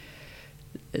extremt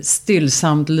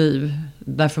stillsamt liv.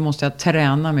 Därför måste jag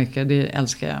träna mycket, det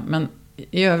älskar jag. Men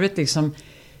i övrigt liksom,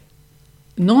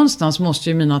 någonstans måste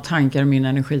ju mina tankar och min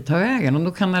energi ta vägen. Och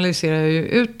då kanaliserar jag ju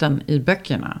ut den i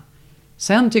böckerna.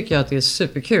 Sen tycker jag att det är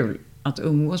superkul att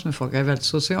umgås med folk. Jag är väldigt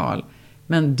social.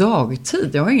 Men dagtid,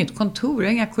 jag har inget kontor, jag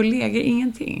har inga kollegor,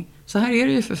 ingenting. Så här är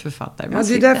det ju för författare. Ja,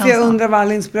 det är därför jag undrar var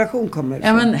all inspiration kommer ifrån.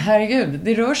 Ja, men herregud,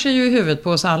 det rör sig ju i huvudet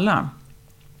på oss alla.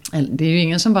 Det är ju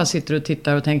ingen som bara sitter och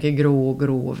tittar och tänker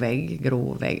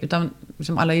grå vägg. Utan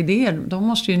liksom alla idéer, de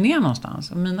måste ju ner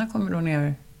någonstans. Och mina kommer då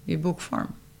ner i bokform.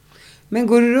 Men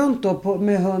går du runt då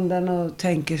med hunden och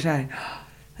tänker så här,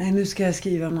 Nej, nu ska jag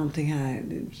skriva någonting här.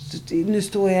 Nu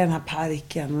står jag i den här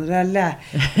parken. Och den där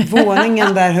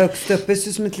våningen där högst uppe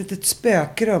ser som ett litet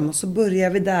spökrum. Och så börjar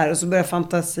vi där. Och så börjar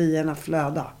fantasierna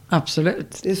flöda.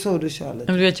 Absolut. Det är så du kör lite.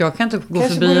 Men du vet, jag kan inte gå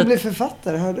kanske förbi... borde bli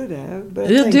författare, hörde du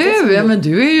det? Men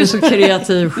du är ju så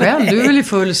kreativ själv. Du är väl i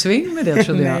full sving med det,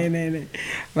 trodde jag. Nej.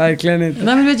 Verkligen inte.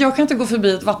 Nej, men vet, jag kan inte gå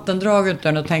förbi ett vattendrag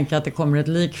utan att tänka att det kommer ett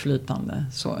lik flytande.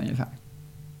 Så ungefär.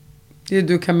 Det är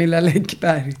du, Camilla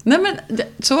Läckberg. Nej, men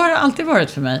så har det alltid varit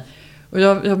för mig. Och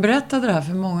jag berättade det här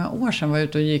för många år sedan. Var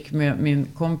ute och gick med min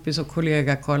kompis och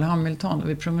kollega Carl Hamilton. Och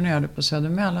vi promenerade på Söder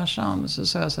Mälarstrand. Och så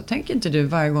sa jag så här, tänk inte du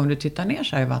varje gång du tittar ner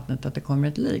så här i vattnet att det kommer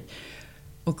ett lik.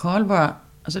 Och Carl bara,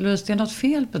 alltså Louise, det är något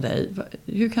fel på dig.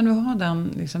 Hur kan du ha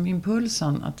den liksom,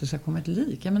 impulsen att det ska komma ett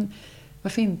lik? Ja, men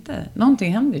varför inte?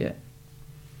 Någonting händer ju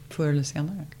förr eller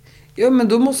senare. Ja, men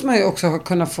då måste man ju också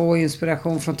kunna få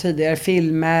inspiration från tidigare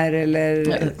filmer eller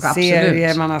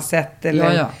serier man har sett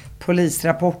eller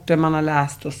polisrapporter man har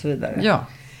läst och så vidare. Ja.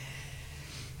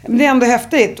 Men det är ändå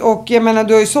häftigt. Och jag menar,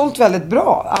 du har ju sålt väldigt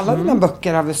bra. Alla dina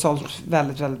böcker har vi sålt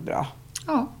väldigt, väldigt bra.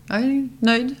 Ja, jag är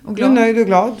nöjd och glad. Du är nöjd och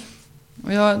glad.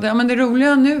 Och men det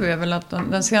roliga nu är väl att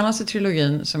den senaste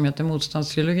trilogin som heter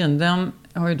Motståndstrilogin, den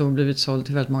har ju då blivit såld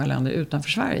till väldigt många länder utanför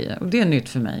Sverige. Och det är nytt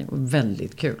för mig och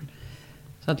väldigt kul.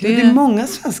 Så att det är många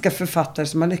svenska författare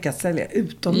som har lyckats sälja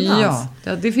utomlands.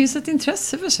 Ja, det finns ett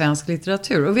intresse för svensk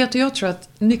litteratur. Och vet du, jag tror att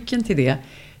nyckeln till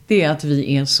det är att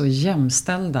vi är så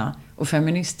jämställda och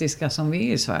feministiska som vi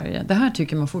är i Sverige. Det här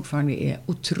tycker man fortfarande är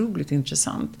otroligt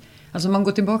intressant. Alltså om man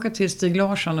går tillbaka till Stig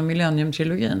Larsson och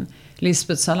Millennium-trilogin.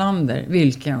 Lisbeth Salander,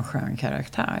 vilken skön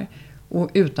karaktär. Och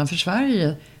utanför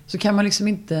Sverige så kan man liksom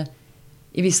inte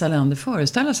i vissa länder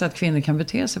föreställa sig att kvinnor kan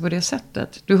bete sig på det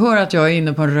sättet. Du hör att jag är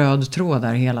inne på en röd tråd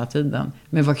där hela tiden.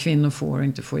 Med vad kvinnor får och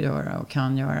inte får göra och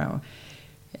kan göra.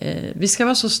 Vi ska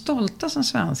vara så stolta som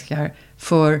svenskar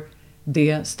för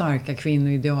det starka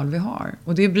kvinnoideal vi har.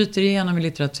 Och det bryter igenom i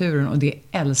litteraturen och det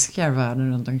älskar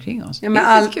världen runt omkring oss. Ja, men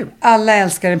alla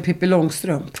älskar en Pippi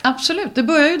Långstrump. Absolut, det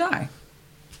börjar ju där.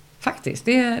 Faktiskt.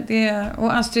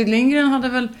 Och Astrid Lindgren hade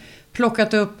väl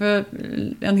plockat upp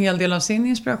en hel del av sin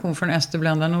inspiration från Ester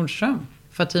Blenda Nordström.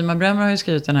 Fatima Bremer har ju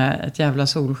skrivit den här Ett jävla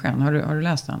solsken. Har du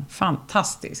läst den?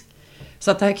 Fantastisk.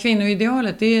 Så att det här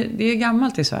kvinnoidealet, det är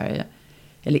gammalt i Sverige.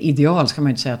 Eller ideal ska man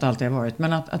inte säga att det alltid har varit.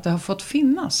 Men att det har fått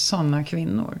finnas sådana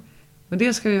kvinnor. Och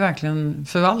det ska vi verkligen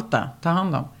förvalta, ta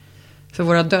hand om. För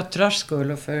våra döttrars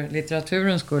skull och för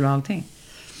litteraturens skull och allting.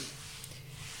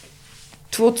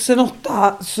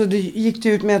 2008 så gick du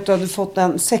ut med att du hade fått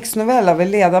en sexnovell av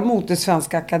en ledamot i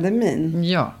Svenska Akademin.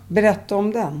 Ja. Berätta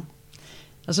om den.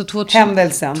 Alltså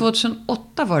händelsen.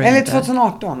 2008 var det eller inte.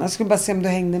 2018. Jag skulle bara se om du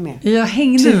hängde med. Jag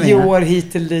hängde 10 med. år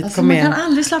hit eller dit. Alltså, man kan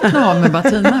aldrig slappna av med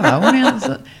Bettina, va? Hon är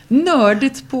så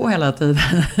nördigt på hela tiden.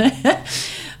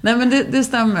 Nej, men det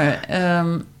stämmer.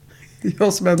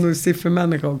 Jag som ändå är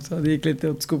siffermänniska också. Det gick lite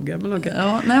åt skogen, men okej.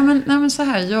 Ja, nej men så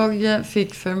här. Jag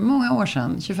fick för många år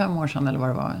sedan, 25 år sedan eller vad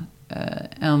det var.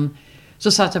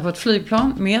 Så satt jag på ett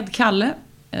flygplan med Kalle.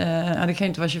 Det kan ju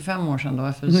inte vara 25 år sedan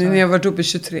då. Ni har varit uppe i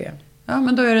 23. Ja,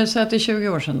 men då är det så att det är 20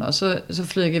 år sedan då. Så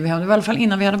flyger vi hem. Det var i alla fall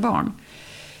innan vi hade barn.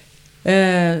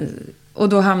 Och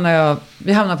då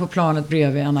vi hamnar på planet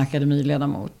bredvid en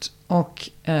akademiledamot. Och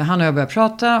han och jag börjar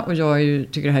prata och jag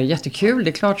tycker det här är jättekul. Det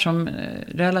är klart som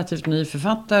relativt ny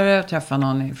författare träffa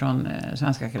någon från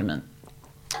Svenska Akademin.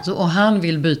 Och han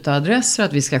vill byta adress för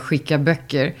att vi ska skicka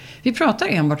böcker. Vi pratar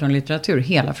enbart om litteratur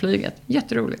hela flyget.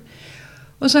 Jätteroligt.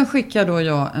 Och sen skickar då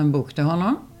jag en bok till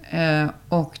honom.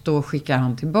 Och då skickar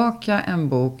han tillbaka en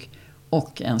bok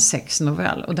och en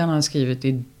sexnovell. Och den har han skrivit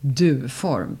i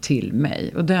du-form till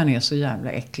mig. Och den är så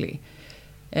jävla äcklig.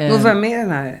 Och vem är den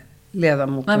här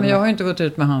ledamoten? Nej, men jag har inte gått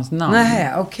ut med hans namn.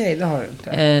 Nej, okej, det har du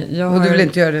inte. Och du vill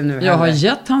inte göra det nu heller? Jag har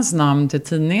gett hans namn till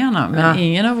tidningarna. Men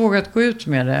ingen har vågat gå ut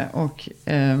med det. Och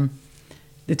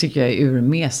det tycker jag är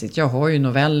urmässigt. Jag har ju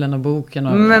novellen och boken.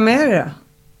 Och vem är det då?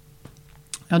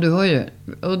 Ja, du hör ju.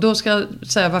 Och då ska jag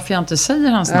säga varför jag inte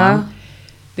säger hans namn.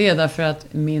 Det är därför att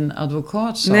min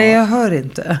advokat sa... Nej, jag hör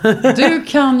inte. Du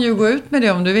kan ju gå ut med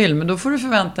det om du vill. Men då får du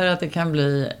förvänta dig att det kan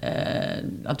bli...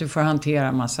 att du får hantera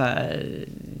en massa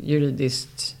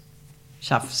juridiskt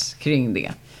tjafs kring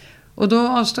det. Och då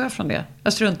avstår jag från det.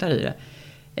 Jag struntar i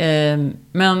det.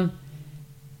 Men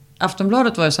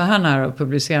Aftonbladet var ju så här nära att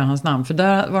publicera hans namn. För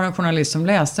där var en journalist som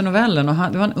läste novellen.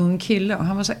 Och det var en ung kille. Och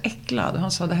han var så äcklad. Och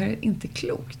han sa, det här är inte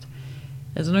klokt.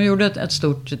 Så de gjorde ett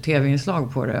stort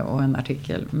tv-inslag på det och en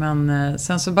artikel. Men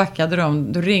sen så backade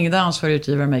de. Då ringde ansvarig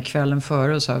utgivare mig kvällen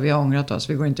före och sa, vi har ångrat oss,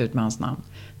 vi går inte ut med hans namn.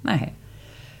 Nej.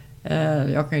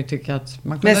 Jag kan ju tycka att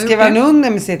man Men kunde skrev han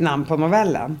under med sitt namn på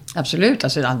novellen? Absolut,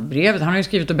 alltså allt brevet. Han har ju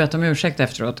skrivit och bett om ursäkt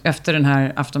efteråt. Efter den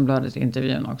här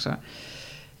Aftonbladet-intervjun också.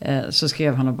 Så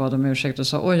skrev han och bad om ursäkt och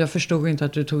sa: oj, jag förstod inte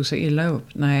att du tog så illa upp.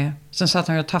 Nej. Sen satt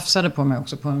han och tafsade på mig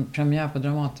också på en premiär på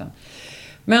Dramaten.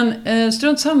 Men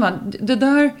strunt samma. Det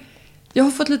där... Jag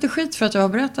har fått lite skit för att jag har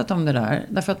berättat om det där.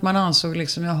 Därför att man ansåg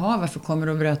liksom, jaha, varför kommer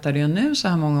du att berätta det nu så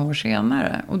här många år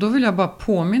senare? Och då vill jag bara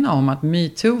påminna om att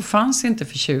MeToo fanns inte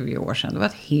för 20 år sedan. Det var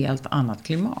ett helt annat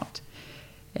klimat.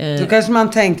 Då kanske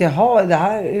man tänkte, jaha, det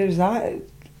här...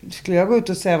 Skulle jag gå ut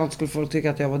och säga något skulle folk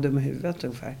tycka att jag var dum i huvudet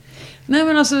ungefär? Nej,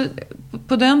 men alltså,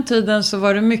 på den tiden så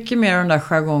var det mycket mer den där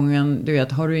jargongen, du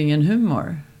vet, har du ingen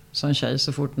humor som tjej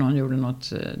så fort någon gjorde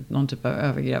någon typ av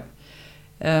övergrepp.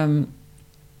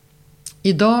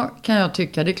 Idag kan jag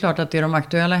tycka, det är klart att det är de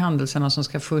aktuella händelserna som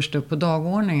ska först upp på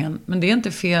dagordningen. Men det är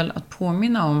inte fel att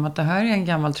påminna om att det här är en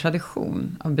gammal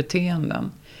tradition av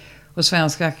beteenden. Och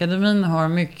Svenska Akademin har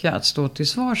mycket att stå till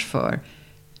svars för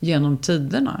genom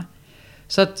tiderna.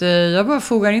 Så att jag bara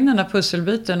fogar in den där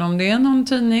pusselbiten. Om det är någon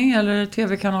tidning eller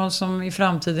tv-kanal som i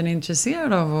framtiden är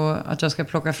intresserad av att jag ska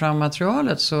plocka fram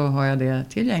materialet, så har jag det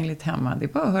tillgängligt hemma. Det är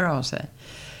bara att höra av sig.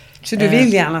 Så du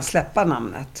vill gärna släppa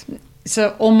namnet? Så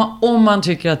om man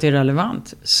tycker att det är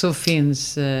relevant så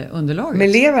finns underlaget.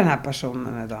 Men lever den här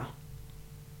personen idag?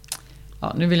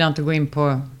 Ja, nu vill jag inte gå in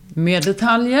på mer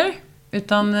detaljer.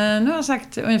 Utan nu har jag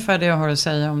sagt ungefär det jag har att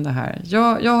säga om det här.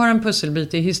 Jag har en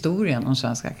pusselbit i historien om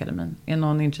Svenska Akademin. Är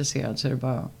någon intresserad så är det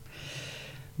bara att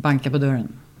banka på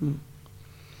dörren. Mm.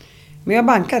 Men jag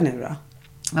bankar nu då.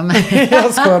 Ja, men...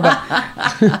 jag skojar bara.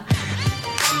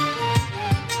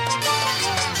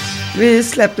 Vi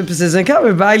släppte precis en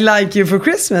cover by Like You for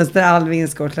Christmas där Alvin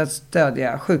ska till att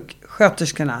stödja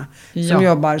sjuksköterskorna som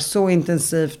jobbar så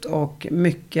intensivt och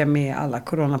mycket med alla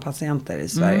coronapatienter i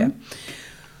Sverige.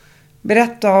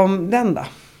 Berätta om den då.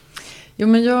 Jo,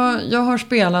 men jag har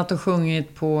spelat och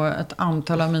sjungit på ett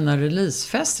antal av mina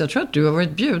releasefester. Jag tror att du har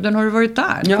varit bjuden. Har du varit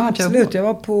där? Ja, absolut. Jag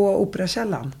var på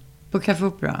Operakällan. På Café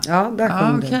Opera? Ja, där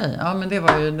kom du. Okej. Ja, men det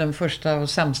var ju den första och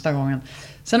sämsta gången.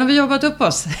 Sen har vi jobbat upp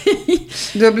oss.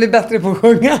 Du har blivit bättre på att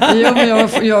sjunga. Jo,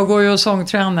 men jag går ju och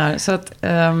sångtränar. Så att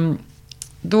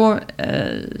då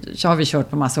så har vi kört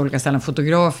på massa olika ställen.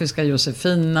 Fotografiska,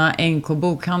 Josefina, NK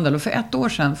Bokhandel. Och för 1 år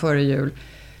sedan före jul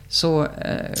så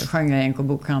sjöng jag i NK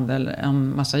Bokhandel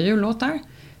en massa jullåtar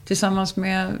tillsammans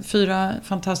med 4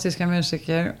 fantastiska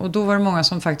musiker. Och då var det många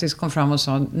som faktiskt kom fram och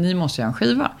sa: ni måste göra en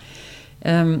skiva.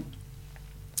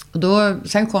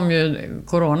 Sen kom ju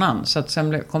coronan, så att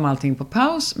sen kom allting på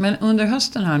paus. Men under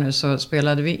hösten här nu så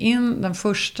spelade vi in den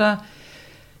första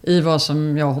i vad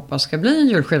som jag hoppas ska bli en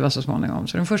julskiva så småningom.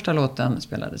 Så den första låten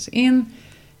spelades in.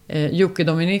 Jocke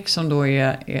Dominik som då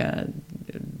är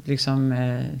liksom...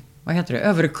 vad heter det?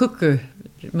 Överkucku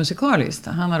musikalist.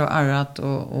 Han har då arrat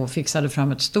och fixade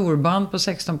fram ett storband på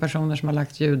 16 personer som har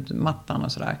lagt ljudmattan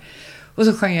och sådär. Och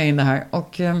så sjöng jag in det här.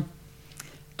 Och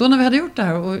då när vi hade gjort det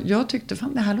här och jag tyckte,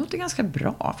 fan, det här låter ganska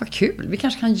bra. Vad kul. Vi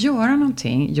kanske kan göra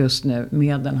någonting just nu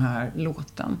med den här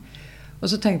låten. Och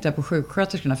så tänkte jag på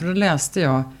sjuksköterskorna. För då läste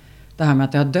jag det här med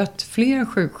att det har dött fler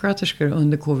sjuksköterskor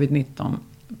under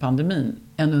covid-19-pandemin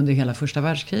än under hela första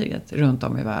världskriget runt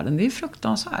om i världen. Det är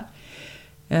fruktansvärt.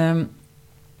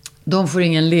 De får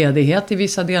ingen ledighet i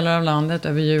vissa delar av landet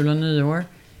över jul och nyår.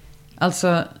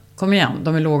 Alltså, kom igen,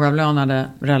 de är lågavlönade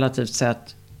relativt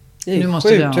sett. Det är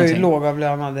sjukt hur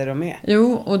lågavlönade de är.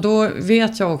 Jo, och då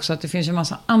vet jag också att det finns en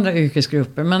massa andra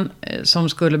yrkesgrupper men som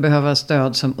skulle behöva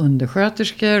stöd som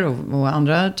undersköterskor och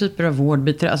andra typer av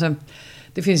vårdbiträden. Alltså,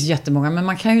 det finns jättemånga, men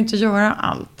man kan ju inte göra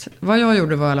allt. Vad jag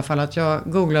gjorde var i alla fall att jag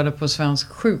googlade på Svensk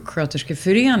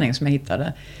sjuksköterskeförening som jag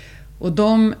hittade. Och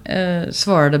de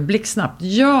svarade blixtsnabbt: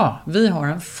 ja, vi har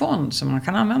en fond som man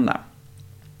kan använda.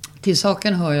 Till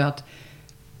saken hör ju att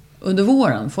under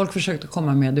våren, folk försökte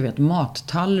komma med, du vet,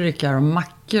 mattallrikar och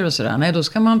mackor och sådär. Nej, då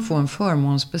ska man få en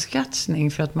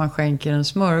förmånsbeskattning för att man skänker en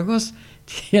smörgås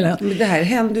till en... Men det här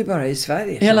händer ju bara i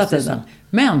Sverige. Hela tiden.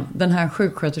 Men den här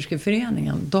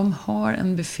sjuksköterskeföreningen, de har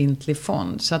en befintlig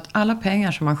fond. Så att alla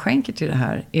pengar som man skänker till det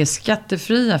här är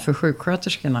skattefria för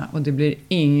sjuksköterskorna. Och det blir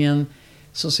ingen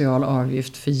social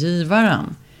avgift för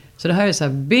givaren. Så det här är så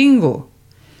här bingo.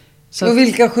 Så och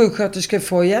vilka sjuksköterskor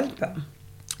får hjälpen?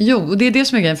 Jo, och det är det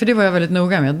som är grejen, för det var jag väldigt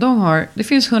noga med. Det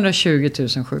finns 120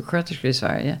 000 sjuksköterskor i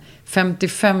Sverige.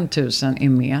 55 000 är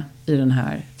med i den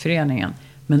här föreningen.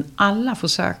 Men alla får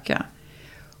söka.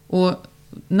 Och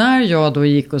när jag då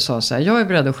gick och sa så här: jag är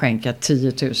beredd att skänka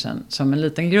 10 000 som en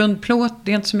liten grundplåt.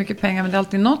 Det är inte så mycket pengar, men det är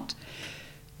alltid något.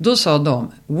 Då sa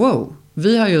de: wow,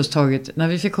 Vi har just tagit, när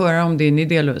vi fick höra om din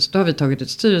idé, Louise, då har vi tagit ett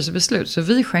styrelsebeslut. Så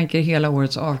vi skänker hela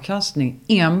årets avkastning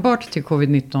enbart till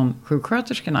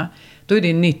covid-19-sjuksköterskorna. Då är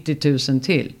det 90 000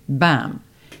 till. Bam!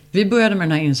 Vi började med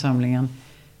den här insamlingen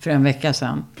för en vecka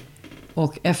sedan.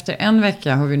 Och efter en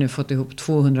vecka har vi nu fått ihop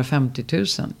 250 000.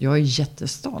 Jag är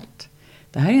jättestolt.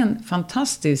 Det här är en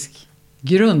fantastisk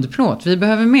grundplåt. Vi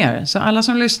behöver mer. Så alla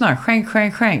som lyssnar,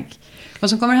 skänk. Vad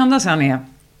som kommer hända sen är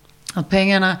att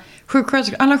pengarna,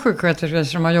 alla sjuksköterskor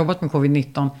som har jobbat med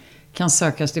covid-19 kan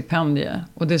söka stipendier.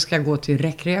 Och det ska gå till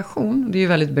rekreation. Det är ju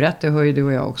väldigt brett, det hör ju du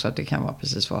och jag också, att det kan vara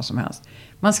precis vad som helst.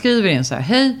 Man skriver in så här: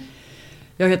 hej,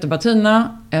 jag heter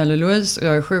Bettina eller Louise och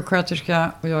jag är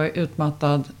sjuksköterska och jag är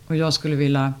utmattad och jag skulle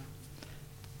vilja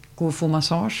gå och få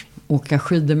massage, åka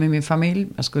skidor med min familj,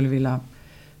 jag skulle vilja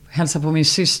hälsa på min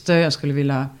syster, jag skulle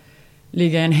vilja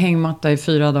ligga i en hängmatta i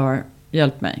 4 dagar,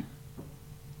 hjälp mig.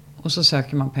 Och så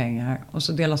söker man pengar och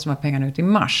så delas de här pengarna ut i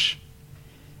mars.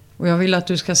 Och jag vill att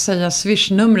du ska säga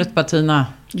Swish-numret, Bettina.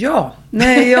 Ja,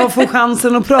 nej, jag får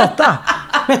chansen att prata.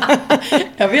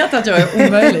 Jag vet att jag är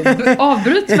omöjlig.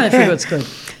 Avbryt mig för Guds skull.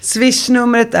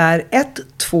 Swish-numret är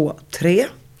 123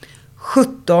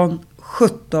 17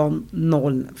 17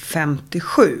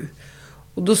 057.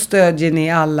 Och då stödjer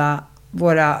ni alla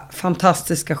våra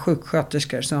fantastiska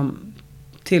sjuksköterskor som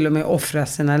till och med offrar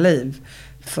sina liv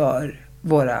för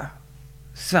våra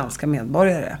svenska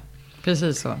medborgare.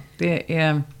 Precis så. Det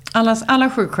är alla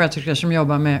sjuksköterskor som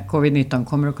jobbar med covid-19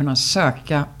 kommer att kunna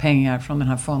söka pengar från den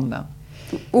här fonden.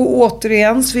 Och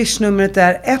återigen, Swish-numret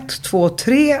är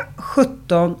 123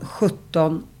 17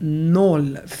 17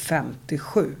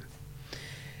 057.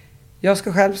 Jag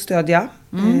ska själv stödja.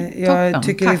 Jag toppen,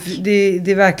 tycker tack.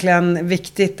 det är verkligen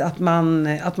viktigt att man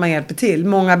hjälper till.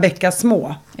 Många bäckar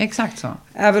små. Exakt så.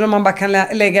 Även om man bara kan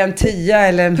lägga en 10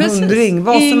 eller en 100,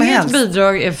 vad som helst. Inget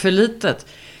bidrag är för litet.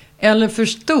 Eller för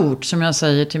stort, som jag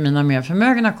säger till mina mer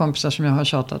förmögna kompisar som jag har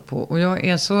tjatat på. Och jag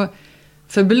är så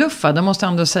förbluffad. Jag måste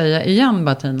ändå säga igen,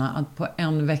 Bettina, att på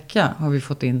en vecka har vi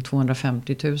fått in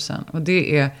 250 000. Och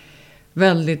det är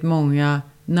väldigt många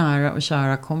nära och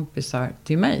kära kompisar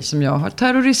till mig som jag har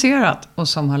terroriserat och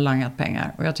som har langat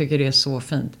pengar. Och jag tycker det är så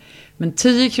fint. Men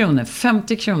 10 kronor,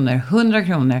 50 kronor, 100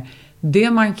 kronor,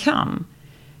 det man kan.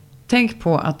 Tänk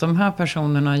på att de här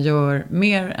personerna gör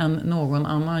mer än någon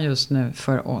annan just nu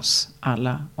för oss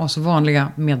alla. Oss vanliga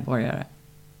medborgare.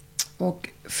 Och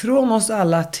från oss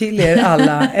alla till er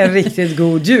alla en riktigt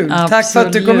god jul. Absolut. Tack för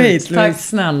att du kom hit, Louise. Tack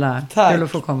snälla. Tack. Kul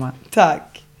att få komma.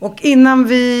 Tack. Och innan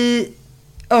vi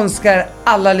önskar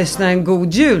alla lyssnare en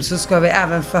god jul så ska vi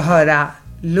även få höra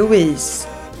Louise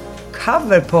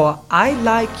cover på I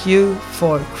Like You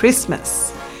for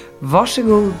Christmas.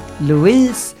 Varsågod,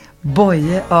 Louise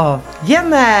Boye av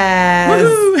Jennes!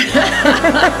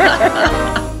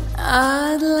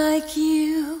 I'd like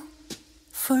you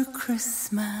for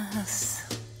Christmas.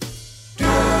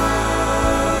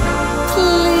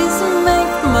 Please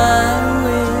make my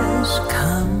wish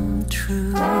come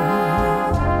true.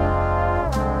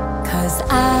 'Cause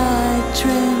I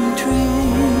trim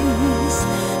trees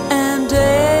and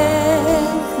deck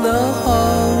the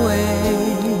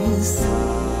hallways.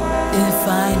 If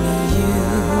I knew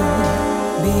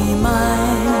you'd be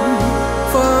mine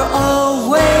for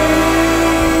always,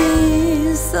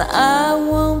 I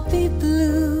won't be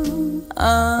blue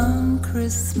on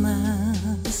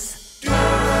Christmas.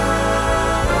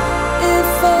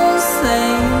 If old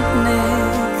Saint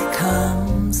Nick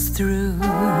comes through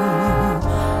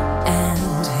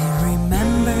and he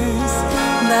remembers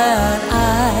that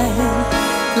I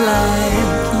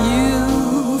like you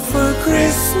for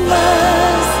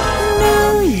Christmas,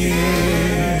 New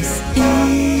Year's,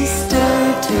 Easter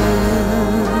too.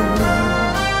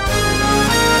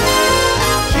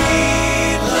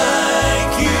 He'd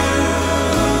like you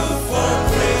for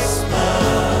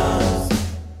Christmas.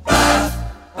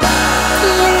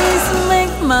 Please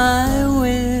make my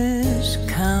wish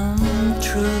come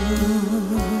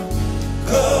true.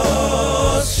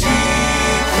 'Cause she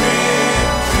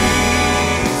trimmed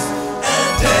trees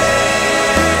and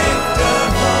decked the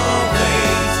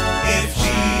hallways. If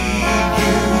she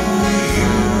knew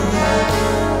you'd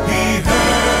be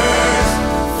hers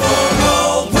for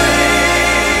always,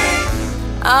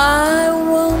 I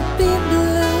won't be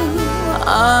blue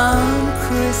on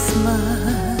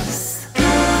Christmas.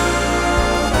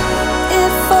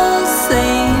 If old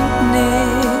Saint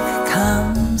Nick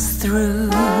comes through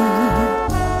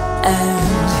and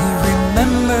he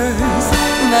remembers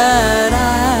that I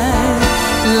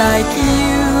like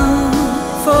you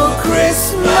for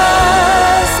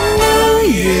Christmas, New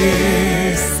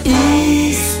Year's,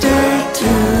 Easter too.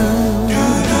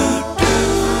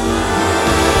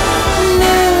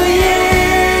 New Year's,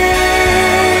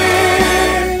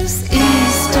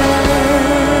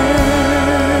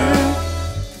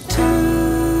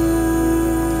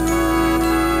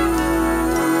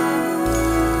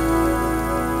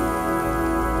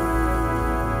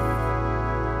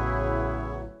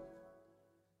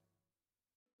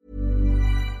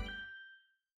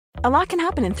 A lot can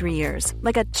happen in 3 years,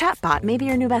 like a chatbot may be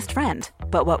your new best friend.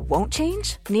 But what won't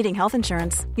change? Needing health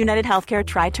insurance. United Healthcare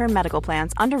Tri-Term Medical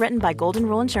Plans, underwritten by Golden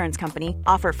Rule Insurance Company,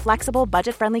 offer flexible,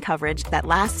 budget-friendly coverage that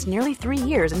lasts nearly 3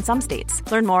 years in some states.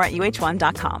 Learn more at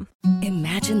uh1.com.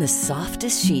 Imagine the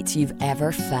softest sheets you've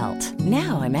ever felt.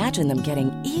 Now imagine them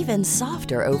getting even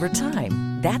softer over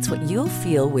time. That's what you'll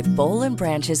feel with Boll &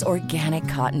 Branch's organic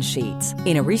cotton sheets.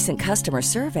 In a recent customer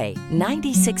survey,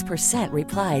 96%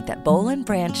 replied that Boll &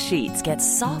 Branch sheets get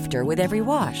softer with every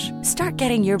wash. Start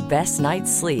getting your best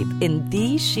night's sleep in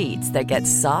these sheets that get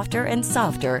softer and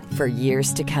softer for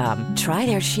years to come. Try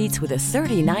their sheets with a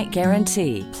 30-night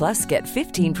guarantee. Plus, get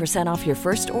 15% off your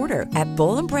first order at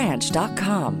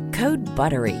bollandbranch.com. Code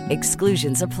BUTTERY.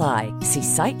 Exclusions apply. See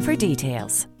site for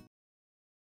details.